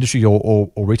is industry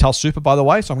or retail super, by the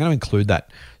way. So I'm going to include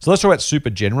that. So let's talk about super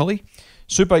generally.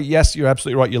 Super, yes, you're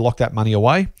absolutely right. You lock that money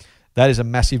away. That is a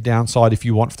massive downside if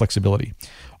you want flexibility.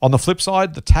 On the flip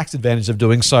side, the tax advantages of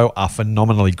doing so are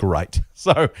phenomenally great.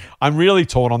 So I'm really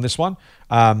torn on this one.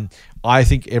 I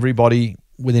think everybody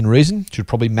within reason should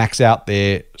probably max out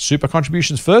their super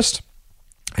contributions first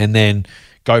and then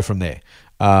go from there.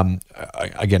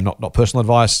 Again, not personal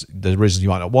advice. There's reasons you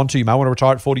might not want to. You may want to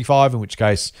retire at 45, in which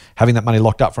case having that money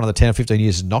locked up for another 10 or 15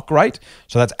 years is not great.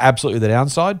 So that's absolutely the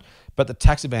downside. But the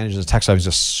tax advantages and tax savings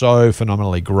are so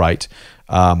phenomenally great.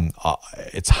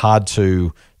 It's hard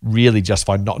to really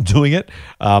justify not doing it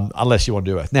unless you want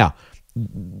to do it. Now,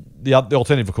 the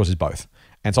alternative, of course, is both.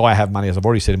 And so I have money, as I've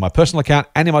already said, in my personal account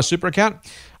and in my super account.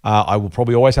 I will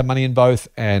probably always have money in both.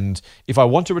 And if I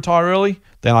want to retire early,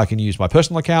 then I can use my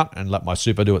personal account and let my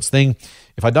super do its thing.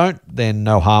 If I don't, then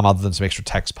no harm other than some extra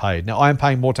tax paid. Now, I am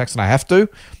paying more tax than I have to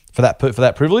for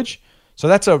that privilege. So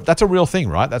that's a real thing,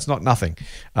 right? That's not nothing.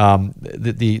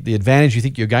 The advantage you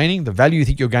think you're gaining, the value you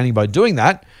think you're gaining by doing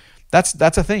that, that's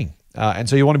a thing. And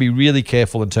so you want to be really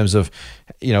careful in terms of,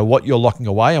 what you're locking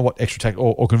away and what extra tax,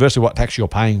 or conversely, what tax you're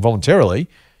paying voluntarily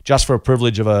just for a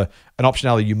privilege of an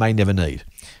optionality you may never need.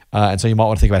 And so you might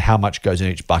want to think about how much goes in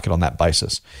each bucket on that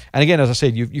basis. And again, as I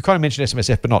said, you kind of mentioned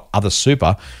SMSF, but not other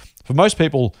super. For most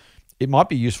people, it might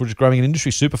be useful just growing an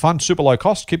industry super fund, super low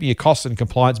cost, keeping your costs and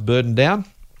compliance burden down,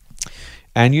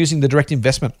 and using the direct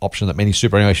investment option that many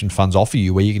superannuation funds offer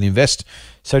you, where you can invest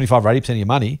 75 or 80% of your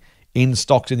money in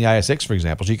stocks in the ASX, for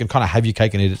example. So you can kind of have your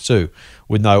cake and eat it too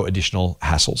with no additional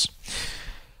hassles.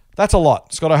 That's a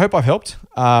lot. Scott, I hope I've helped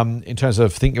in terms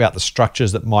of thinking about the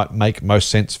structures that might make most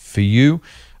sense for you.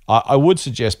 I would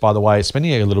suggest, by the way,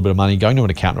 spending a little bit of money, going to an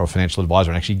accountant or a financial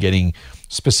advisor and actually getting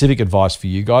specific advice for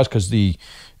you guys, because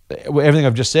everything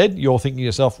I've just said, you're thinking to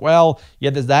yourself, well, yeah,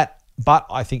 there's that, but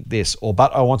I think this, or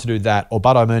but I want to do that, or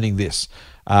but I'm earning this.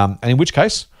 And in which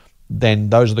case, then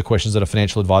those are the questions that a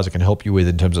financial advisor can help you with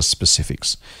in terms of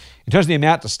specifics. In terms of the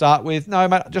amount to start with, no,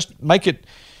 mate, just make it,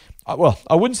 well,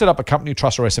 I wouldn't set up a company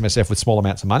trust or SMSF with small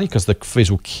amounts of money, because the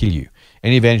fees will kill you.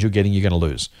 Any advantage you're getting, you're going to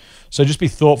lose. So just be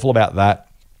thoughtful about that.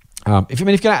 If you're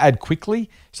going to add quickly,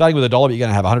 starting with $1, but you're going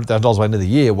to have $100,000 by the end of the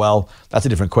year, well, that's a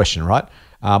different question, right?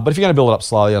 But if you're going to build it up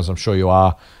slowly, as I'm sure you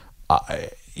are,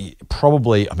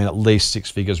 probably, at least six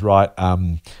figures, right?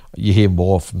 You hear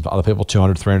more from other people,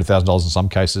 $200,000, $300,000 in some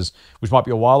cases, which might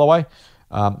be a while away.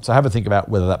 So have a think about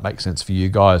whether that makes sense for you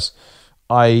guys.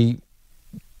 Go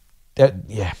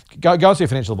and see a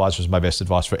financial advisor is my best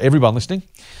advice for everyone listening,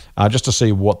 just to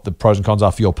see what the pros and cons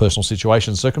are for your personal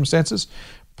situation and circumstances.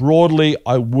 Broadly,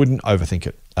 I wouldn't overthink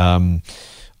it.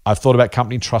 I've thought about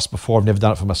company trust before. I've never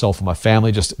done it for myself or my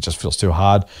family. It just feels too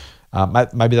hard.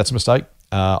 Maybe that's a mistake.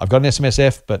 I've got an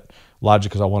SMSF, but largely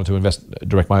because I wanted to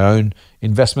direct my own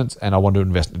investments, and I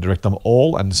wanted to direct them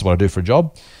all, and this is what I do for a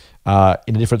job.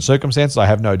 In a different circumstances, I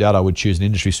have no doubt I would choose an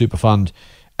industry super fund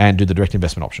and do the direct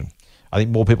investment option. I think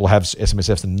more people have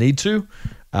SMSFs than need to,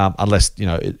 unless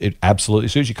it absolutely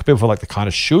suits you. People feel like they kind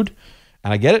of should,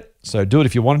 and I get it. So do it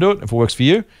if you want to do it, if it works for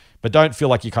you, but don't feel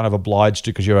like you're kind of obliged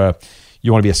to because you want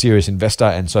to be a serious investor,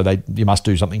 and so you must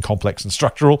do something complex and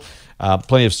structural.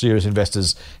 Plenty of serious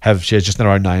investors have shares just in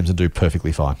their own names and do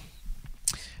perfectly fine.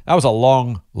 That was a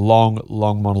long, long,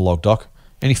 long monologue, Doc.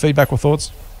 Any feedback or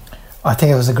thoughts? I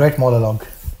think it was a great monologue.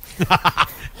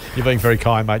 You're being very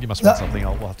kind, mate. You must want something.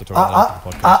 We'll have to talk about that after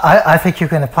the podcast. I think you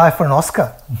can apply for an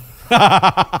Oscar.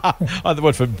 The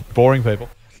word for boring people.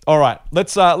 All right,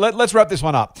 let's wrap this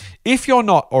one up. If you're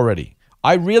not already,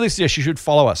 I really suggest you should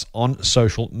follow us on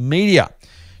social media.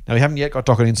 Now, we haven't yet got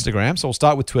Doc on Instagram, so we'll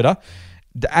start with Twitter.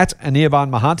 At Anirban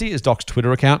Mahanti is Doc's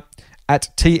Twitter account. At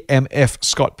TMF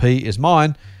Scott P is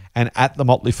mine. And at The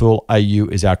Motley Fool AU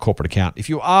is our corporate account. If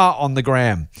you are on the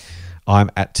gram, I'm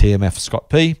at TMF Scott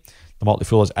P. The Motley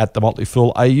Fool is at The Motley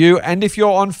Fool AU. And if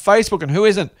you're on Facebook, and who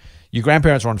isn't? Your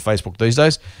grandparents are on Facebook these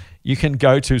days. You can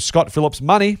go to Scott Phillips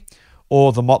Money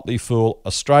or The Motley Fool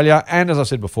Australia. And as I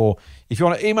said before, if you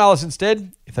want to email us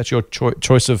instead, if that's your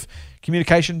choice of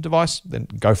communication device, then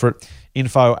go for it.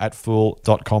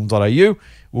 info@fool.com.au.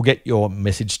 We'll get your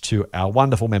message to our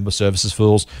wonderful member services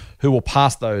fools, who will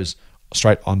pass those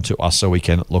straight on to us so we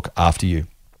can look after you.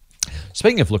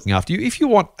 Speaking of looking after you, if you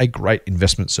want a great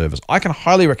investment service, I can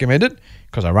highly recommend it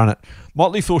because I run it,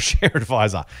 Motley Fool Share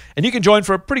Advisor. And you can join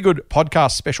for a pretty good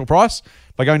podcast special price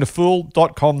by going to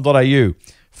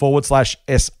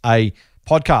fool.com.au/SA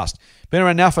podcast. Been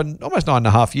around now for almost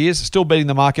 9.5 years, still beating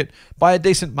the market by a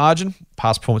decent margin.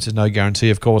 Past performance is no guarantee,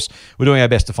 of course. We're doing our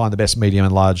best to find the best medium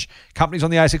and large companies on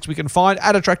the ASX we can find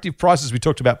at attractive prices we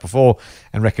talked about before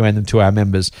and recommend them to our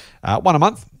members. One a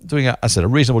month, doing, a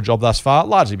reasonable job thus far,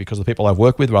 largely because of the people I've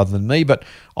worked with rather than me, but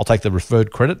I'll take the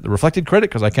reflected credit,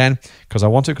 because I can, because I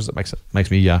want to, because it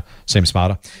makes me seem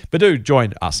smarter. But do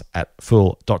join us at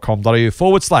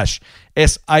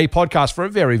fool.com.au/SA podcast for a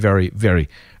very, very, very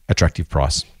attractive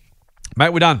price.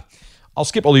 Mate, we're done. I'll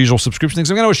skip all the usual subscription things.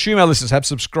 I'm going to assume our listeners have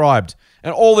subscribed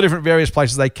and all the different various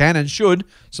places they can and should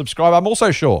subscribe. I'm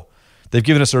also sure they've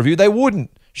given us a review. They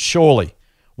wouldn't surely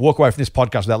walk away from this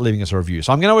podcast without leaving us a review.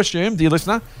 So I'm going to assume, dear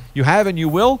listener, you have and you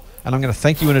will, and I'm going to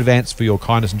thank you in advance for your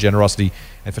kindness and generosity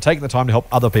and for taking the time to help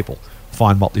other people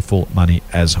find Motley Fool Money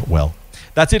as well.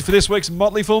 That's it for this week's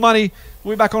Motley Fool Money.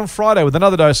 We'll be back on Friday with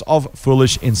another dose of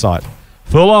foolish insight.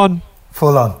 Full on.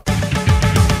 Full on.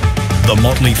 The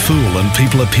Motley Fool and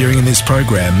people appearing in this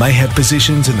program may have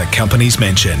positions in the companies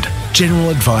mentioned. General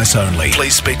advice only.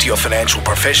 Please speak to your financial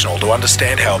professional to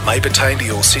understand how it may pertain to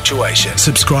your situation.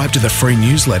 Subscribe to the free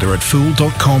newsletter at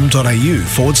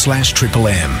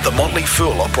fool.com.au/MMM. The Motley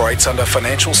Fool operates under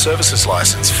Financial Services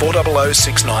Licence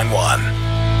 400691.